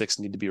IQ6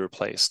 need to be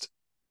replaced?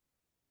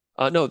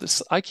 No,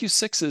 this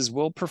IQ6s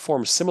will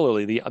perform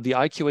similarly. The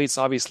IQ8s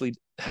obviously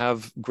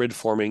have grid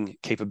forming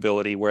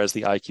capability, whereas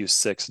the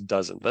IQ6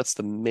 doesn't. That's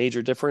the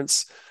major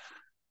difference.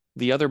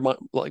 The other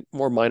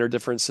more minor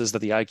difference is that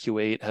the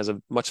IQ8 has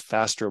a much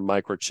faster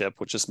microchip,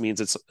 which just means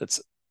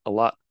it's a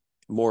lot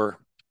more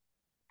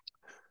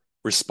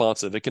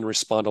responsive. It can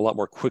respond a lot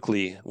more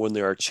quickly when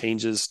there are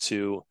changes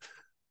to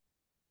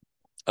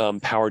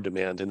power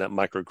demand in that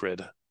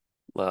microgrid.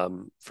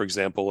 For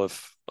example,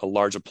 if a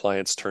large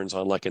appliance turns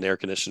on like an air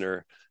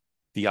conditioner,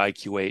 the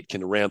IQ8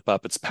 can ramp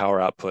up its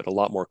power output a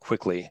lot more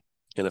quickly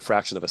in a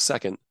fraction of a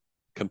second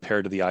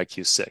compared to the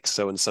IQ6.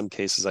 So in some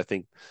cases, I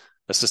think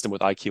a system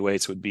with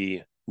IQ8s would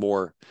be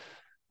more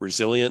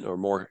resilient or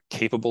more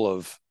capable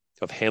of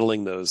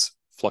handling those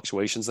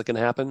fluctuations that can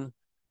happen.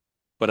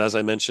 But as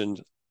I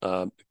mentioned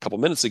a couple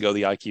minutes ago,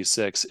 the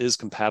IQ6 is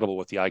compatible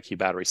with the IQ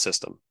battery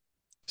system.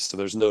 So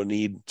there's no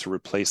need to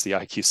replace the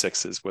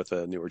IQ6s with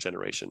a newer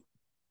generation.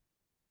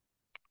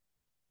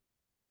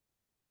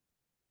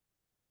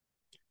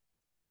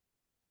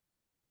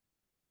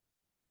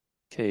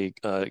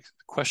 Okay,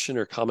 question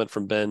or comment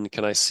from Ben.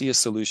 Can I see a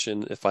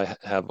solution if I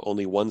have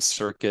only one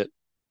circuit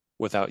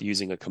without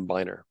using a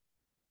combiner?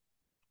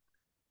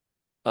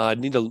 I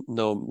need to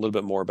know a little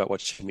bit more about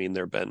what you mean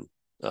there, Ben.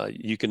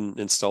 You can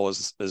install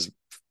as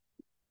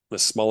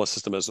small a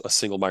system as a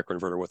single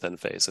microinverter with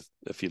Enphase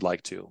if you'd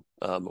like to,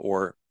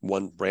 or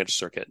one branch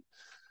circuit.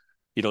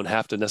 You don't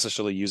have to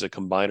necessarily use a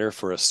combiner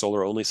for a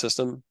solar only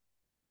system,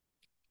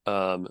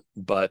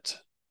 but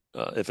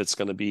if it's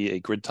going to be a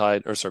grid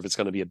tied, or sorry, if it's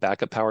going to be a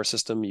backup power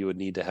system, you would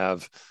need to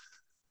have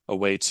a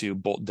way to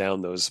bolt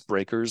down those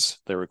breakers.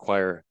 They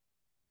require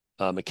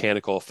a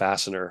mechanical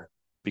fastener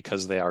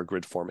because they are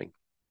grid forming.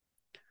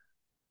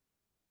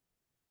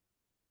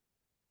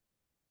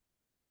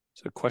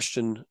 So,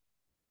 question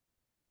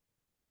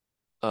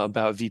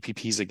about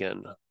VPPs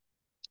again.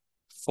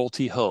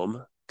 Faulty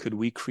home. Could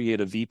we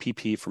create a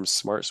VPP from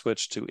Smart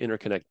Switch to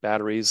interconnect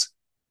batteries?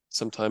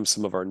 Sometimes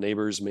some of our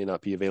neighbors may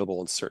not be available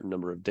in a certain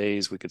number of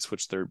days. We could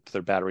switch their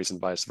batteries and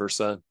vice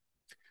versa.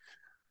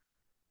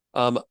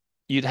 Um,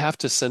 you'd have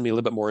to send me a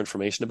little bit more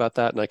information about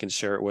that, and I can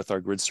share it with our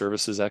grid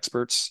services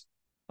experts.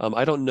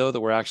 I don't know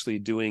that we're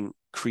actually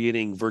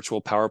creating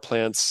virtual power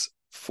plants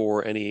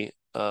for any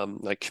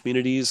like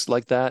communities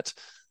like that,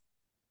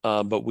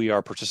 but we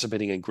are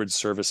participating in grid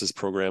services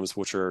programs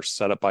which are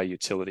set up by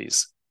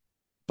utilities.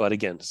 But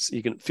again,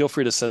 you can feel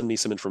free to send me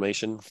some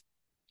information,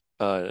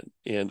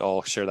 and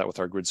I'll share that with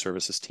our grid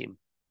services team.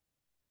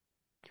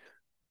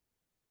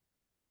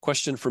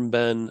 Question from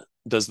Ben.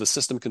 Does the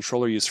system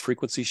controller use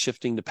frequency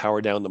shifting to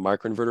power down the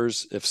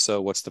microinverters? If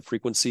so, what's the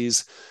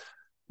frequencies?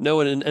 No,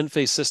 in an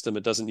Enphase system,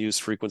 it doesn't use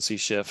frequency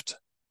shift.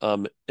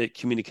 It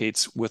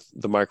communicates with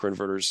the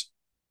microinverters.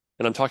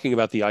 And I'm talking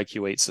about the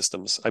IQ8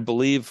 systems. I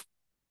believe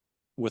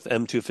with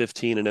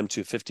M215 and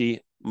M250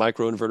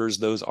 microinverters,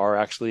 those are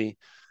actually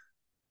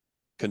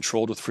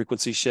controlled with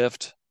frequency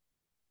shift.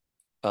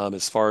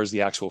 As far as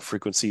the actual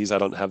frequencies, I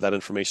don't have that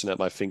information at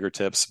my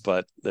fingertips,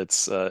 but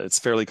it's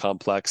fairly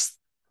complex.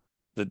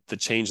 The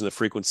change in the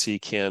frequency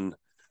can,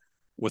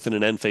 within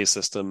an Enphase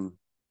system,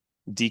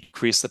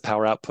 decrease the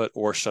power output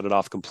or shut it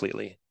off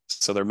completely.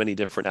 So there are many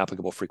different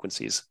applicable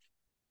frequencies.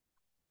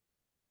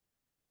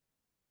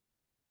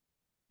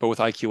 But with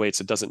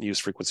IQ8s, it doesn't use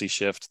frequency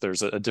shift.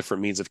 There's a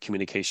different means of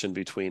communication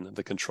between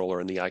the controller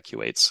and the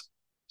IQ8s.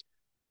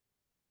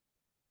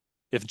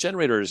 If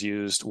generator is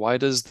used, why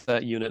does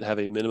that unit have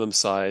a minimum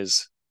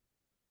size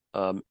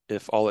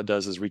if all it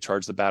does is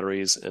recharge the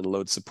batteries and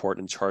load support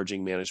and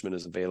charging management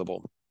is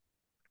available?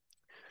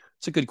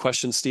 It's a good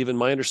question, Stephen.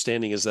 My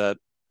understanding is that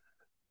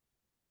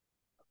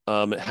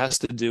it has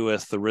to do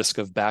with the risk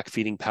of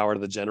backfeeding power to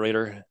the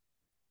generator.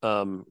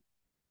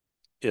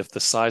 If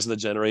the size of the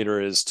generator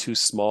is too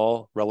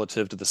small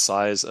relative to the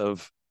size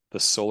of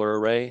the solar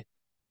array,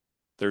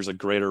 there's a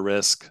greater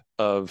risk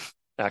of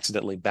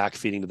accidentally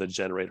backfeeding to the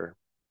generator.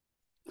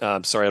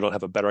 Sorry, I don't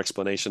have a better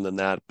explanation than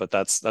that, but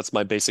that's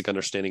my basic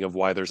understanding of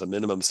why there's a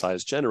minimum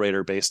size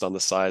generator based on the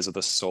size of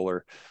the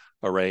solar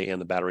array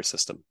and the battery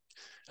system.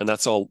 And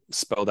that's all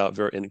spelled out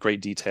in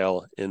great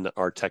detail in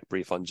our tech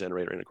brief on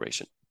generator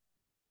integration.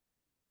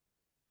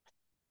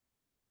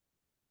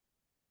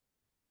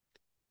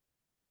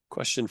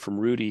 Question from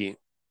Rudy.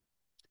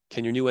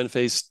 Can your new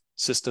Enphase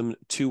system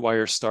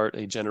two-wire start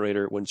a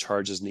generator when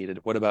charge is needed?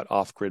 What about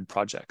off-grid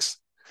projects?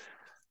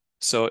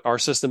 So our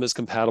system is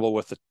compatible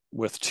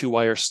with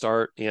two-wire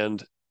start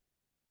and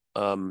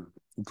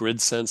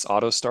GridSense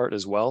auto start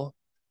as well.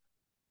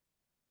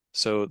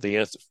 So the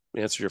answer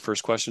to your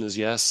first question is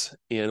yes.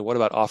 And what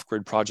about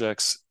off-grid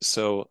projects?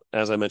 So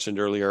as I mentioned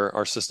earlier,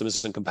 our system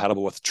isn't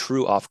compatible with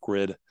true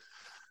off-grid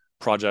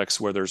projects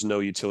where there's no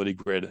utility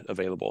grid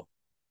available.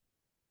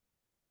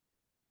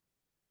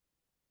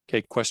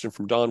 Okay, question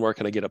from Don. Where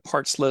can I get a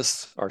parts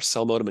list? Are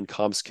cell modem and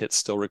comms kits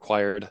still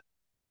required?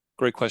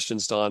 Great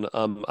questions, Don.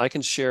 I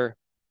can share.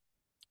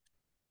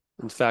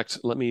 In fact,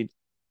 let me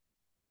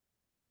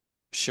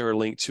share a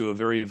link to a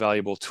very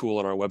valuable tool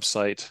on our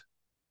website,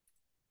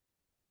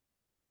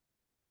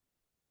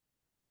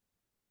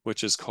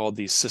 which is called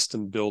the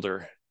System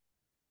Builder.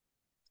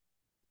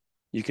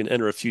 You can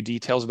enter a few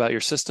details about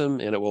your system,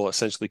 and it will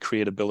essentially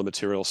create a bill of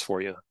materials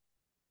for you.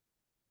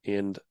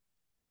 And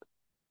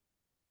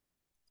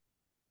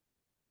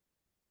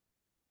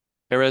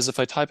Erez, if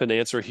I type an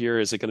answer here,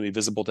 is it going to be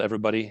visible to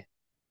everybody?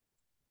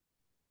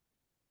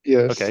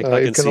 Yes, Okay, I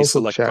you can can see also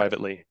select chat.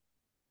 privately.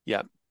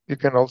 Yeah. You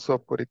can also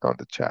put it on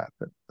the chat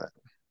and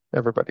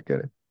everybody get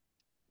it.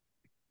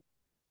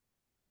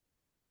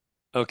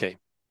 Okay.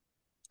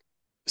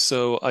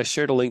 So I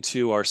shared a link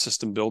to our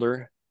System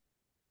Builder.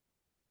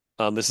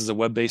 This is a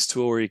web-based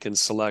tool where you can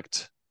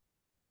select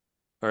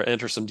or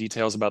enter some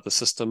details about the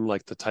system,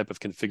 like the type of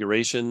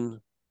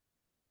configuration,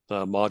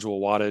 module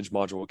wattage,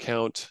 module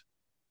count,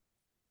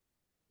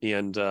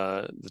 and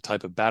the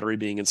type of battery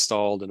being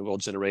installed, and it will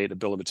generate a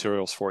bill of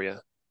materials for you.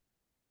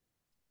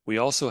 We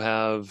also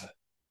have,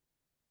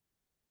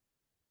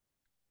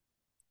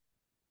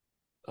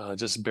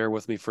 just bear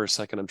with me for a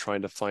second, I'm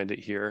trying to find it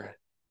here.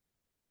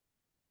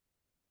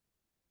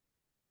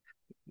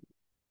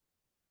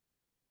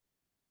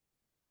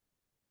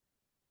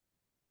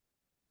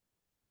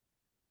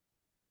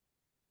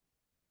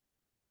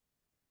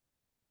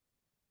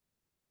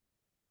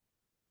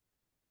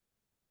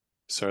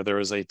 So there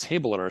was a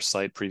table on our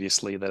site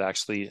previously that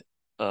actually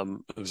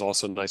it was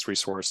also a nice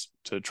resource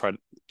to try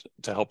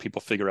to help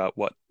people figure out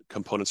what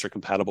components are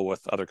compatible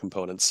with other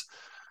components.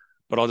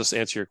 But I'll just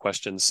answer your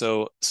question.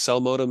 So a cell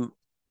modem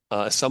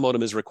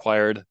is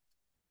required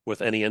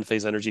with any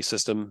Enphase energy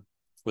system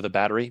with a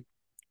battery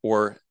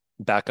or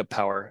backup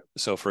power.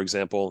 So for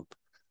example,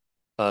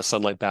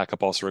 sunlight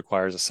backup also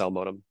requires a cell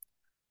modem.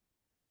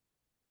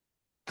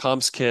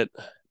 Comms kit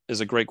is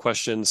a great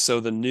question. So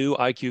the new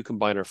IQ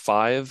Combiner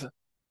 5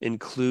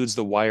 includes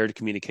the wired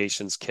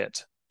communications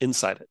kit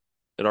inside it.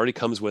 It already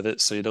comes with it,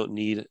 so you don't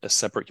need a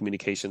separate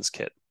communications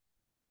kit.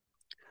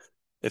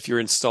 If you're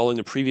installing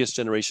a previous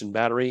generation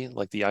battery,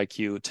 like the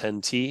IQ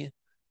 10T,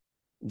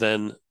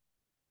 then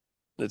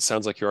it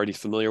sounds like you're already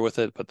familiar with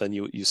it, but then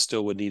you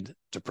still would need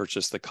to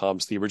purchase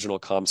the original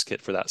comms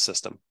kit for that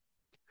system.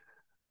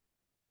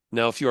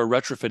 Now, if you are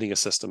retrofitting a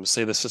system,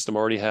 say the system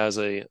already has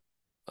an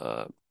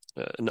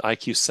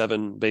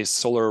IQ7 based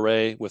solar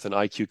array with an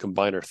IQ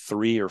Combiner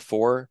 3 or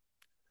 4,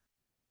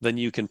 then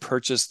you can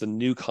purchase the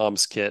new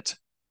comms kit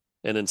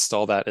and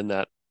install that in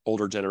that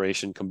older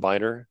generation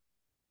combiner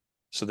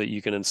so that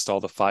you can install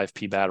the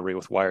 5P battery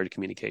with wired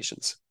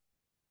communications.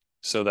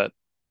 So that,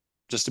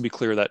 just to be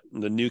clear, that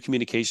the new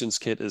communications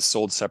kit is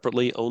sold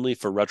separately only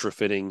for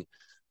retrofitting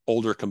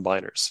older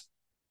combiners.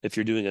 If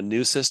you're doing a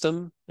new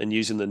system and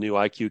using the new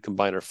IQ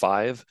Combiner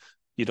 5,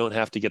 you don't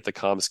have to get the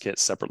comms kit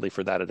separately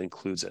for that. It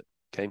includes it.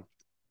 Okay.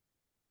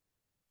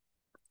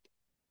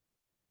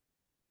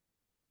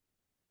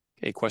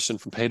 A question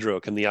from Pedro.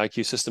 Can the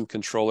IQ system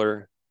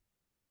controller,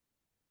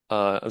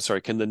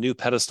 can the new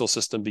pedestal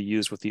system be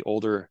used with the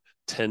older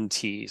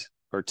 10T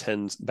or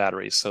 10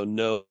 batteries? So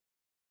no,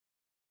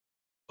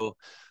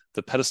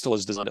 the pedestal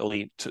is designed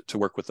only to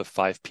work with the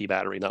 5P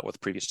battery, not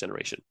with previous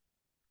generation.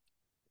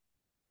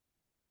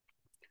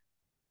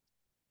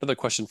 Another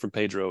question from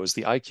Pedro. Is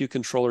the IQ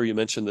controller you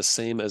mentioned the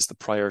same as the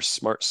prior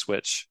smart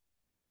switch?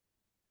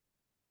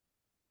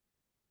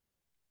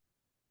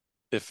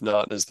 If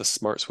not, is the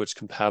smart switch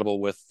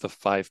compatible with the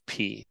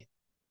 5P?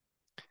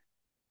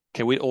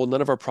 Okay,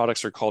 none of our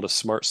products are called a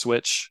smart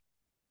switch.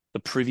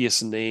 The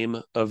previous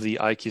name of the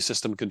IQ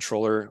system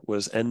controller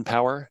was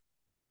Npower.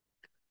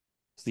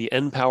 The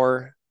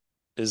Npower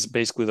is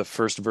basically the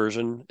first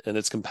version, and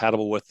it's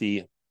compatible with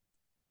the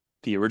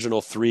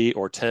original 3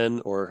 or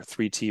 10 or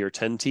 3T or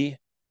 10T.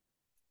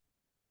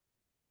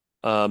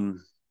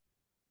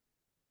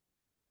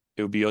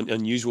 It would be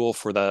unusual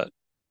for the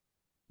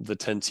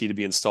 10T to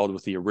be installed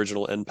with the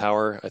original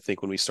Npower. I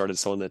think when we started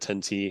selling the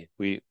 10T,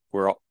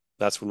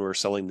 that's when we were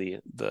selling the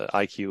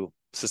IQ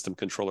system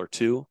controller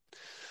 2.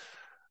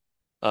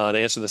 To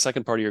answer the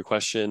second part of your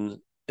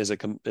question, is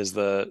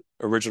the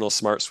original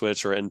smart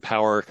switch or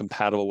Npower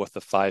compatible with the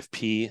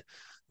 5P?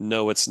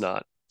 No, it's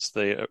not. So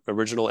the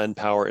original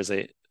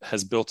Npower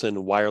has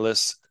built-in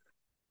wireless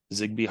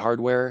Zigbee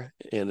hardware,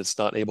 and it's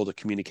not able to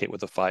communicate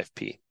with the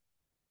 5P.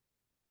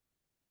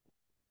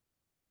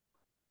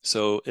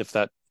 So if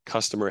that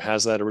customer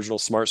has that original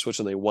smart switch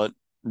and they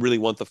really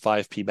want the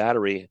 5P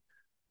battery,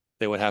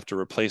 they would have to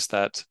replace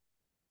that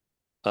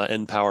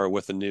Npower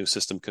with a new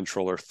system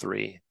controller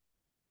 3.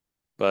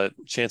 But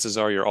chances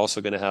are you're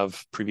also going to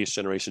have previous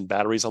generation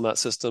batteries on that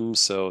system,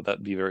 so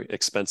that'd be a very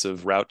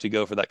expensive route to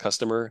go for that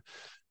customer.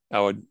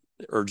 I would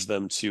urge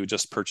them to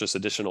just purchase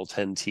additional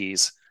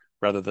 10Ts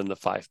rather than the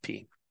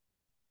 5P.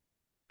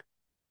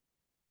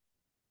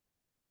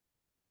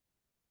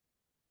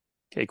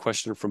 Okay,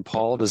 question from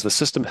Paul. Does the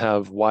system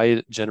have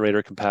wide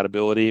generator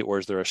compatibility, or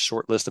is there a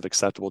short list of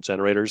acceptable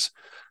generators?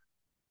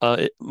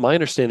 My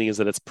understanding is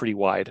that it's pretty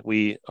wide.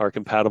 We are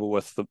compatible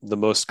with the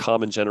most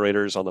common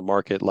generators on the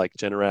market, like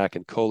Generac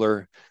and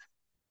Kohler.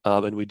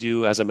 And we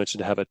do, as I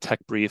mentioned, have a tech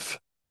brief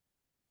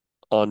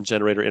on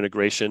generator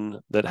integration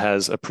that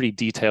has a pretty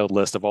detailed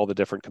list of all the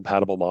different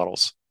compatible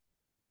models.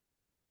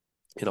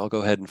 And I'll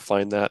go ahead and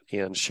find that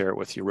and share it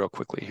with you real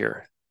quickly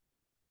here.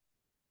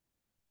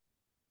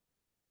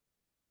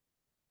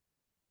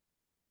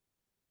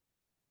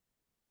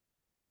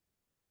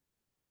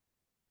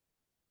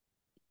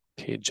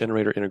 Okay,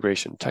 generator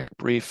integration tech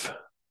brief.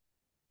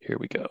 Here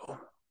we go.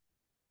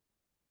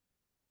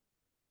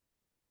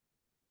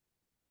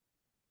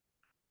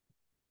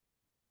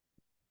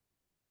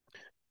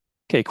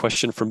 Okay,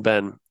 question from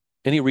Ben.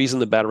 Any reason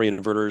the battery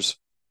inverters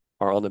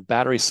are on the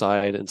battery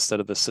side instead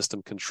of the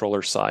system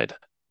controller side?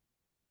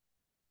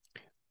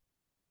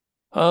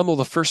 Well,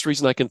 the first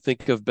reason I can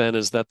think of, Ben,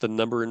 is that the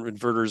number of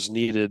inverters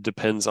needed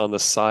depends on the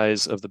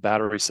size of the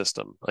battery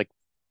system. Like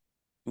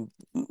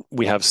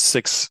we have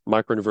 6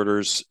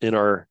 microinverters in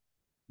our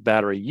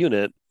battery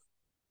unit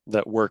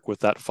that work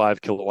with that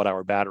 5 kilowatt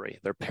hour battery.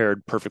 They're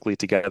paired perfectly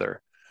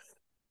together.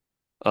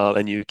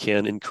 And you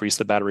can increase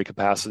the battery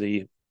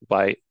capacity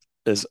by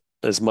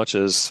as much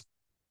as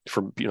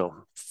from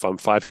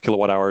 5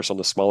 kilowatt hours on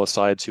the smallest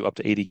side to up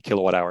to 80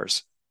 kilowatt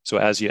hours. So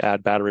as you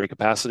add battery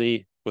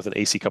capacity with an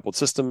AC coupled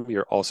system,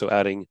 you're also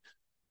adding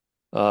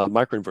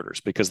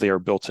microinverters because they are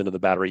built into the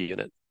battery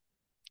unit.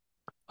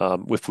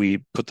 If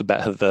we put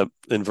the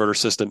inverter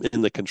system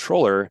in the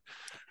controller,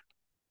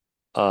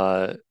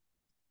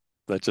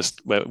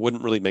 That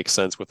wouldn't really make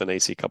sense with an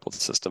AC coupled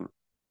system.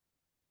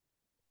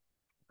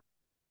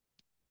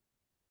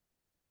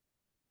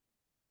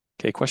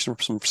 Okay, question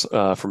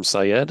from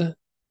Syed.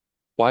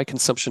 Why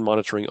consumption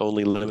monitoring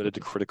only limited to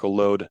critical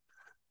load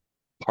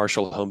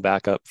partial home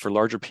backup for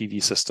larger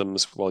PV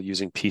systems while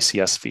using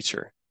PCS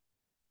feature?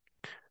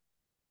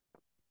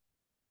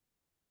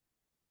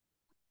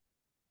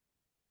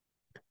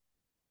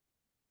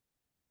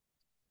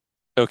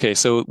 Okay,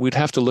 so we'd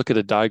have to look at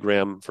a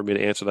diagram for me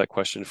to answer that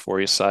question for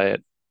you,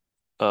 Syed.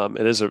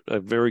 It is a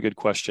very good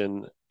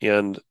question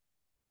and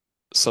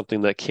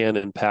something that can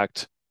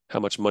impact how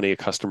much money a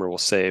customer will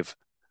save.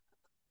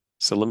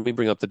 So let me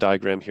bring up the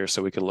diagram here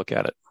so we can look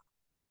at it.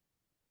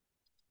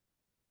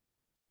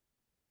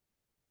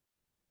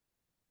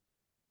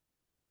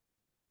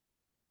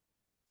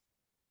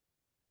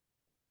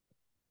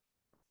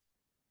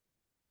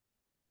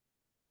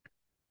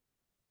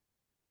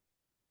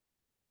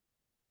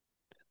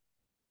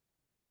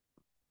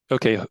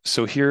 Okay,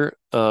 so here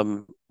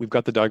we've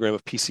got the diagram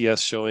of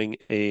PCS showing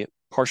a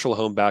partial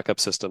home backup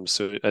system.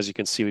 So as you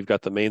can see, we've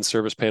got the main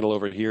service panel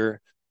over here,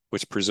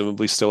 which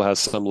presumably still has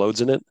some loads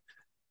in it,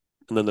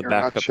 and then the You're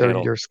not backup sharing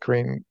panel. your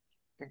screen.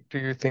 Do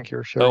you think you're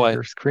Oh, sharing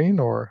your screen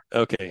or?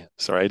 okay,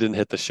 sorry, I didn't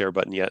hit the share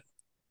button yet.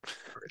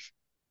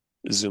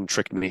 Zoom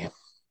tricked me.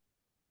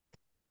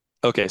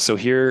 Okay, so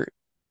here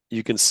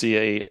you can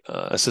see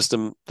a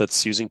system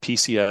that's using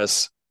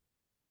PCS,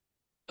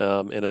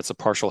 and it's a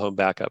partial home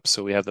backup.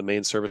 So we have the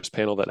main service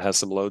panel that has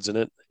some loads in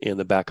it, and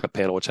the backup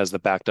panel, which has the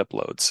backed up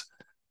loads.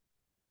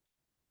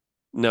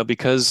 Now,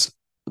 because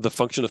the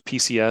function of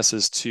PCS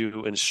is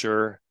to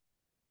ensure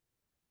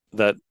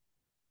that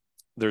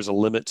there's a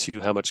limit to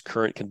how much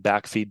current can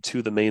backfeed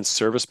to the main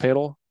service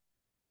panel,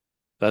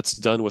 that's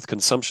done with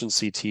consumption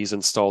CTs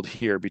installed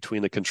here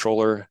between the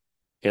controller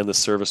and the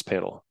service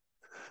panel.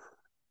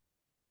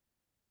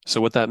 So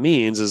what that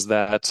means is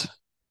that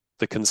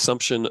the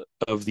consumption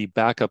of the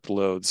backup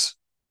loads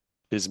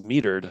is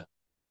metered,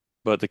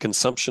 but the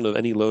consumption of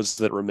any loads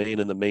that remain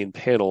in the main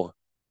panel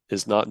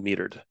is not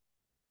metered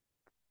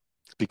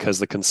because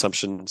the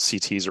consumption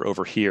CTs are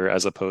over here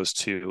as opposed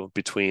to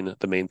between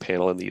the main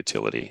panel and the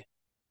utility.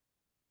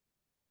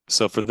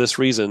 So for this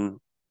reason,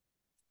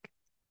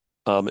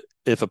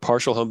 if a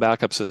partial home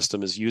backup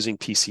system is using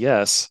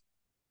PCS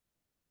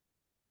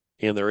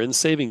and they're in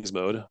savings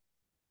mode,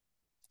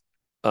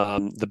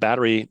 the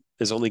battery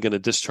is only going to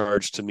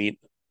discharge to meet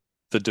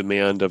the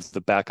demand of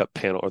the backup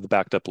panel or the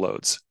backed up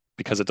loads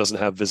because it doesn't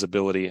have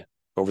visibility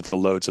over the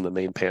loads in the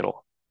main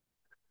panel.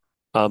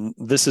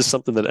 This is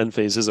something that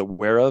Enphase is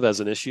aware of as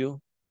an issue,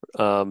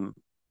 um,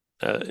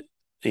 uh,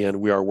 and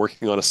we are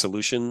working on a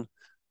solution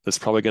that's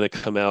probably going to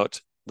come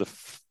out the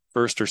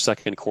first or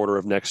second quarter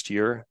of next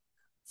year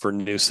for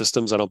new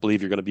systems. I don't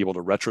believe you're going to be able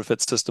to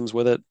retrofit systems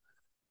with it,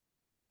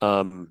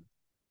 um,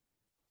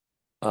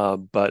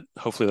 but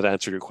hopefully that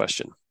answered your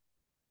question.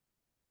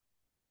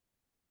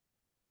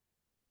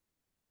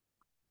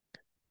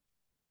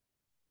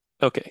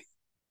 Okay,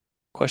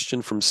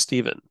 question from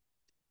Steven.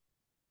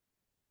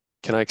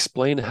 Can I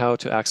explain how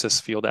to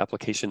access field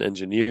application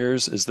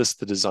engineers? Is this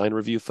the design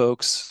review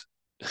folks?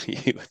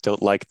 You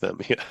don't like them.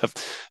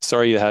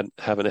 Sorry you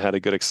haven't had a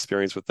good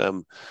experience with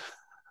them.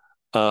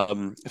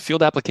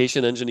 Field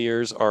application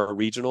engineers are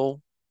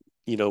regional.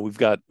 We've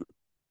got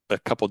a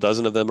couple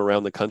dozen of them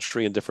around the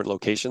country in different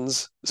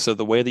locations. So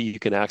the way that you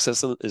can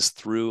access them is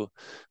through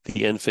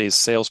the Enphase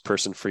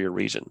salesperson for your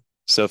region.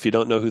 So if you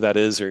don't know who that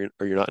is or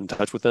you're not in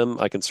touch with them,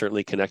 I can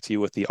certainly connect you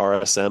with the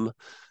RSM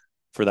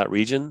for that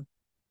region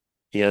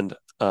and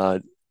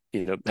have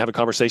a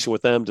conversation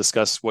with them,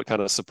 discuss what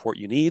kind of support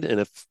you need, and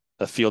if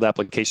a field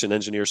application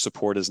engineer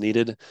support is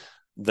needed,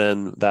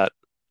 then that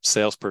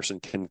salesperson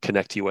can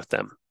connect you with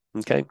them.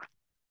 Okay.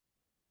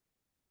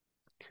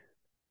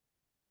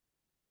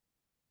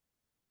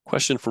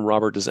 Question from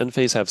Robert: does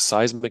Enphase have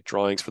seismic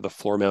drawings for the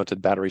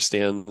floor-mounted battery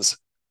stands?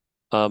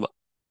 Um,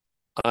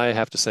 I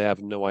have to say I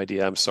have no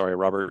idea. I'm sorry,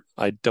 Robert.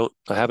 I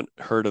haven't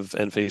heard of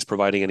Enphase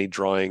providing any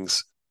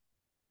drawings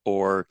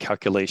or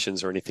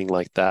calculations or anything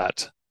like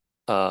that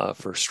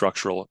for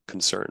structural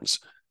concerns.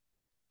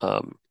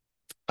 Um,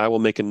 I will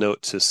make a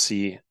note to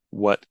see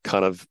what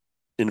kind of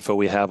info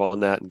we have on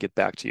that and get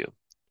back to you.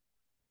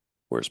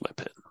 Where's my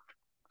pen?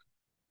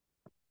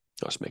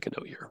 I'll just make a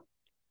note here.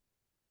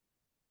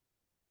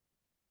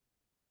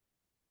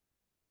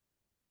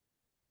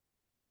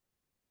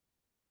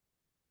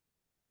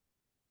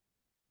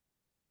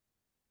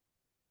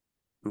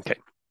 Okay.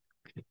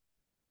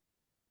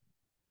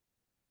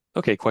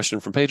 Okay, question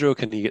from Pedro.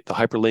 Can you get the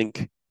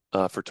hyperlink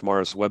for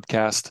tomorrow's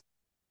webcast?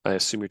 I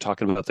assume you're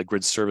talking about the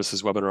grid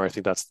services webinar. I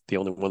think that's the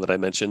only one that I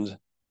mentioned.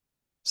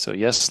 So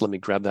yes, let me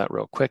grab that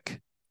real quick.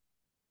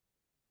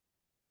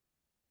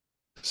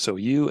 So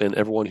you and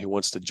everyone who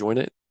wants to join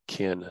it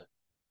can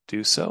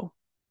do so.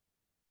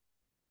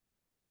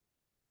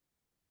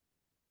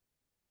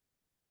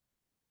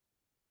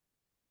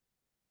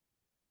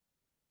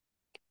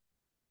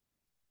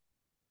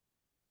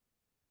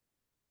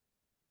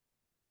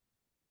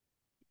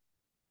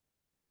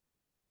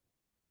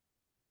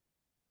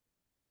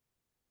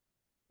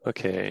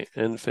 Okay,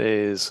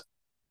 Enphase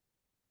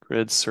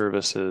grid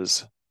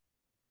services.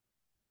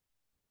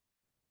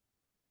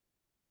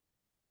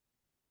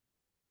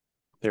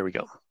 There we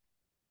go.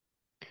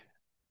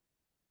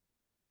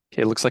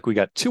 Okay, looks like we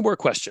got two more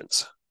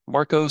questions.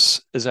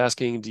 Marcos is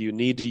asking, do you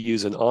need to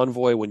use an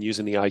Envoy when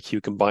using the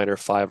IQ Combiner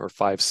 5 or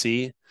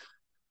 5C?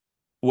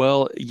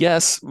 Well,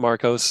 yes,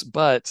 Marcos,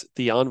 but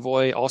the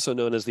Envoy, also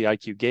known as the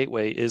IQ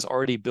Gateway, is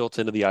already built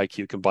into the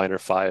IQ Combiner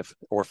 5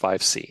 or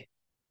 5C.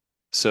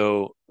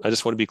 So I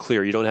just want to be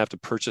clear, you don't have to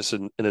purchase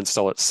and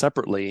install it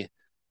separately.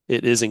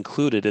 It is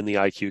included in the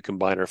IQ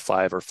Combiner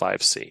 5 or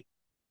 5C.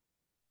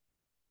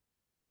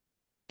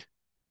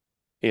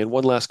 And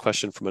one last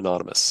question from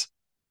Anonymous.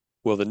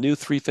 Will the new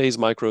three-phase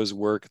micros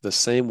work the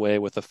same way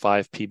with the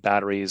 5P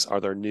batteries? Are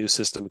there new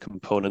system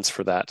components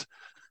for that?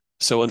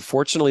 So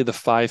unfortunately, the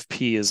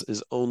 5P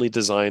is only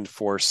designed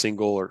for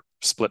single or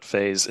split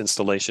phase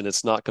installation.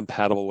 It's not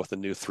compatible with the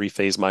new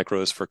three-phase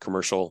micros for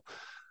commercial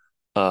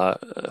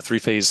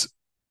three-phase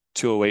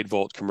 208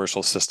 volt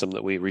commercial system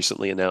that we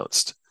recently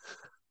announced.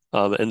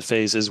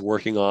 Enphase is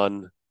working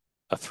on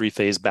a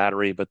three-phase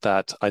battery, but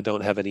that I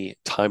don't have any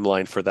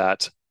timeline for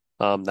that.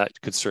 That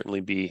could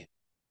certainly be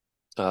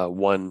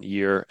 1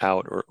 year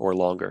out or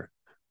longer.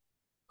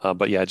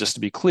 But yeah, just to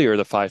be clear,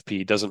 the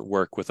 5P doesn't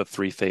work with a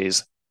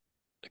three-phase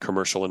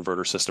commercial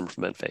inverter system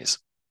from Enphase.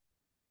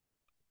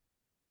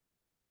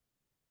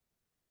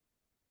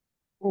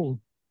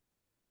 Cool.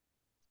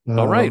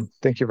 All right,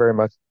 Thank you very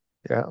much.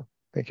 Yeah,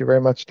 thank you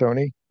very much,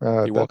 Tony.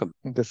 you're That welcome.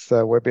 this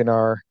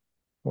webinar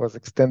was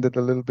extended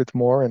a little bit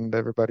more, and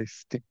everybody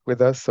stick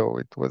with us, so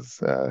it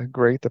was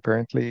great.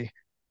 Apparently,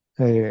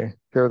 shared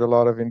a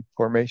lot of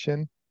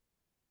information.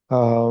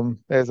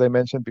 As I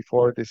mentioned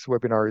before, this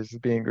webinar is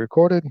being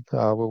recorded. We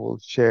will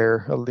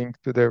share a link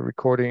to the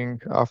recording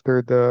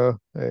after the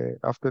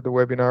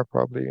webinar,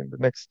 probably in the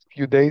next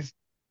few days.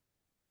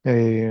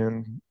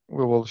 And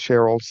we will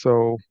share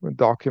also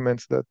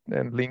documents that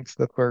and links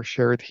that were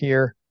shared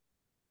here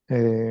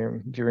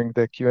during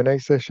the Q&A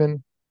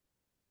session.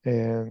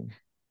 And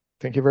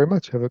thank you very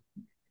much. Have a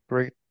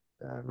great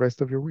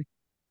rest of your week.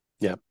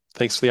 Yeah,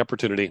 thanks for the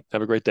opportunity.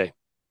 Have a great day.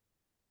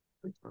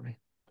 Thanks, Tony.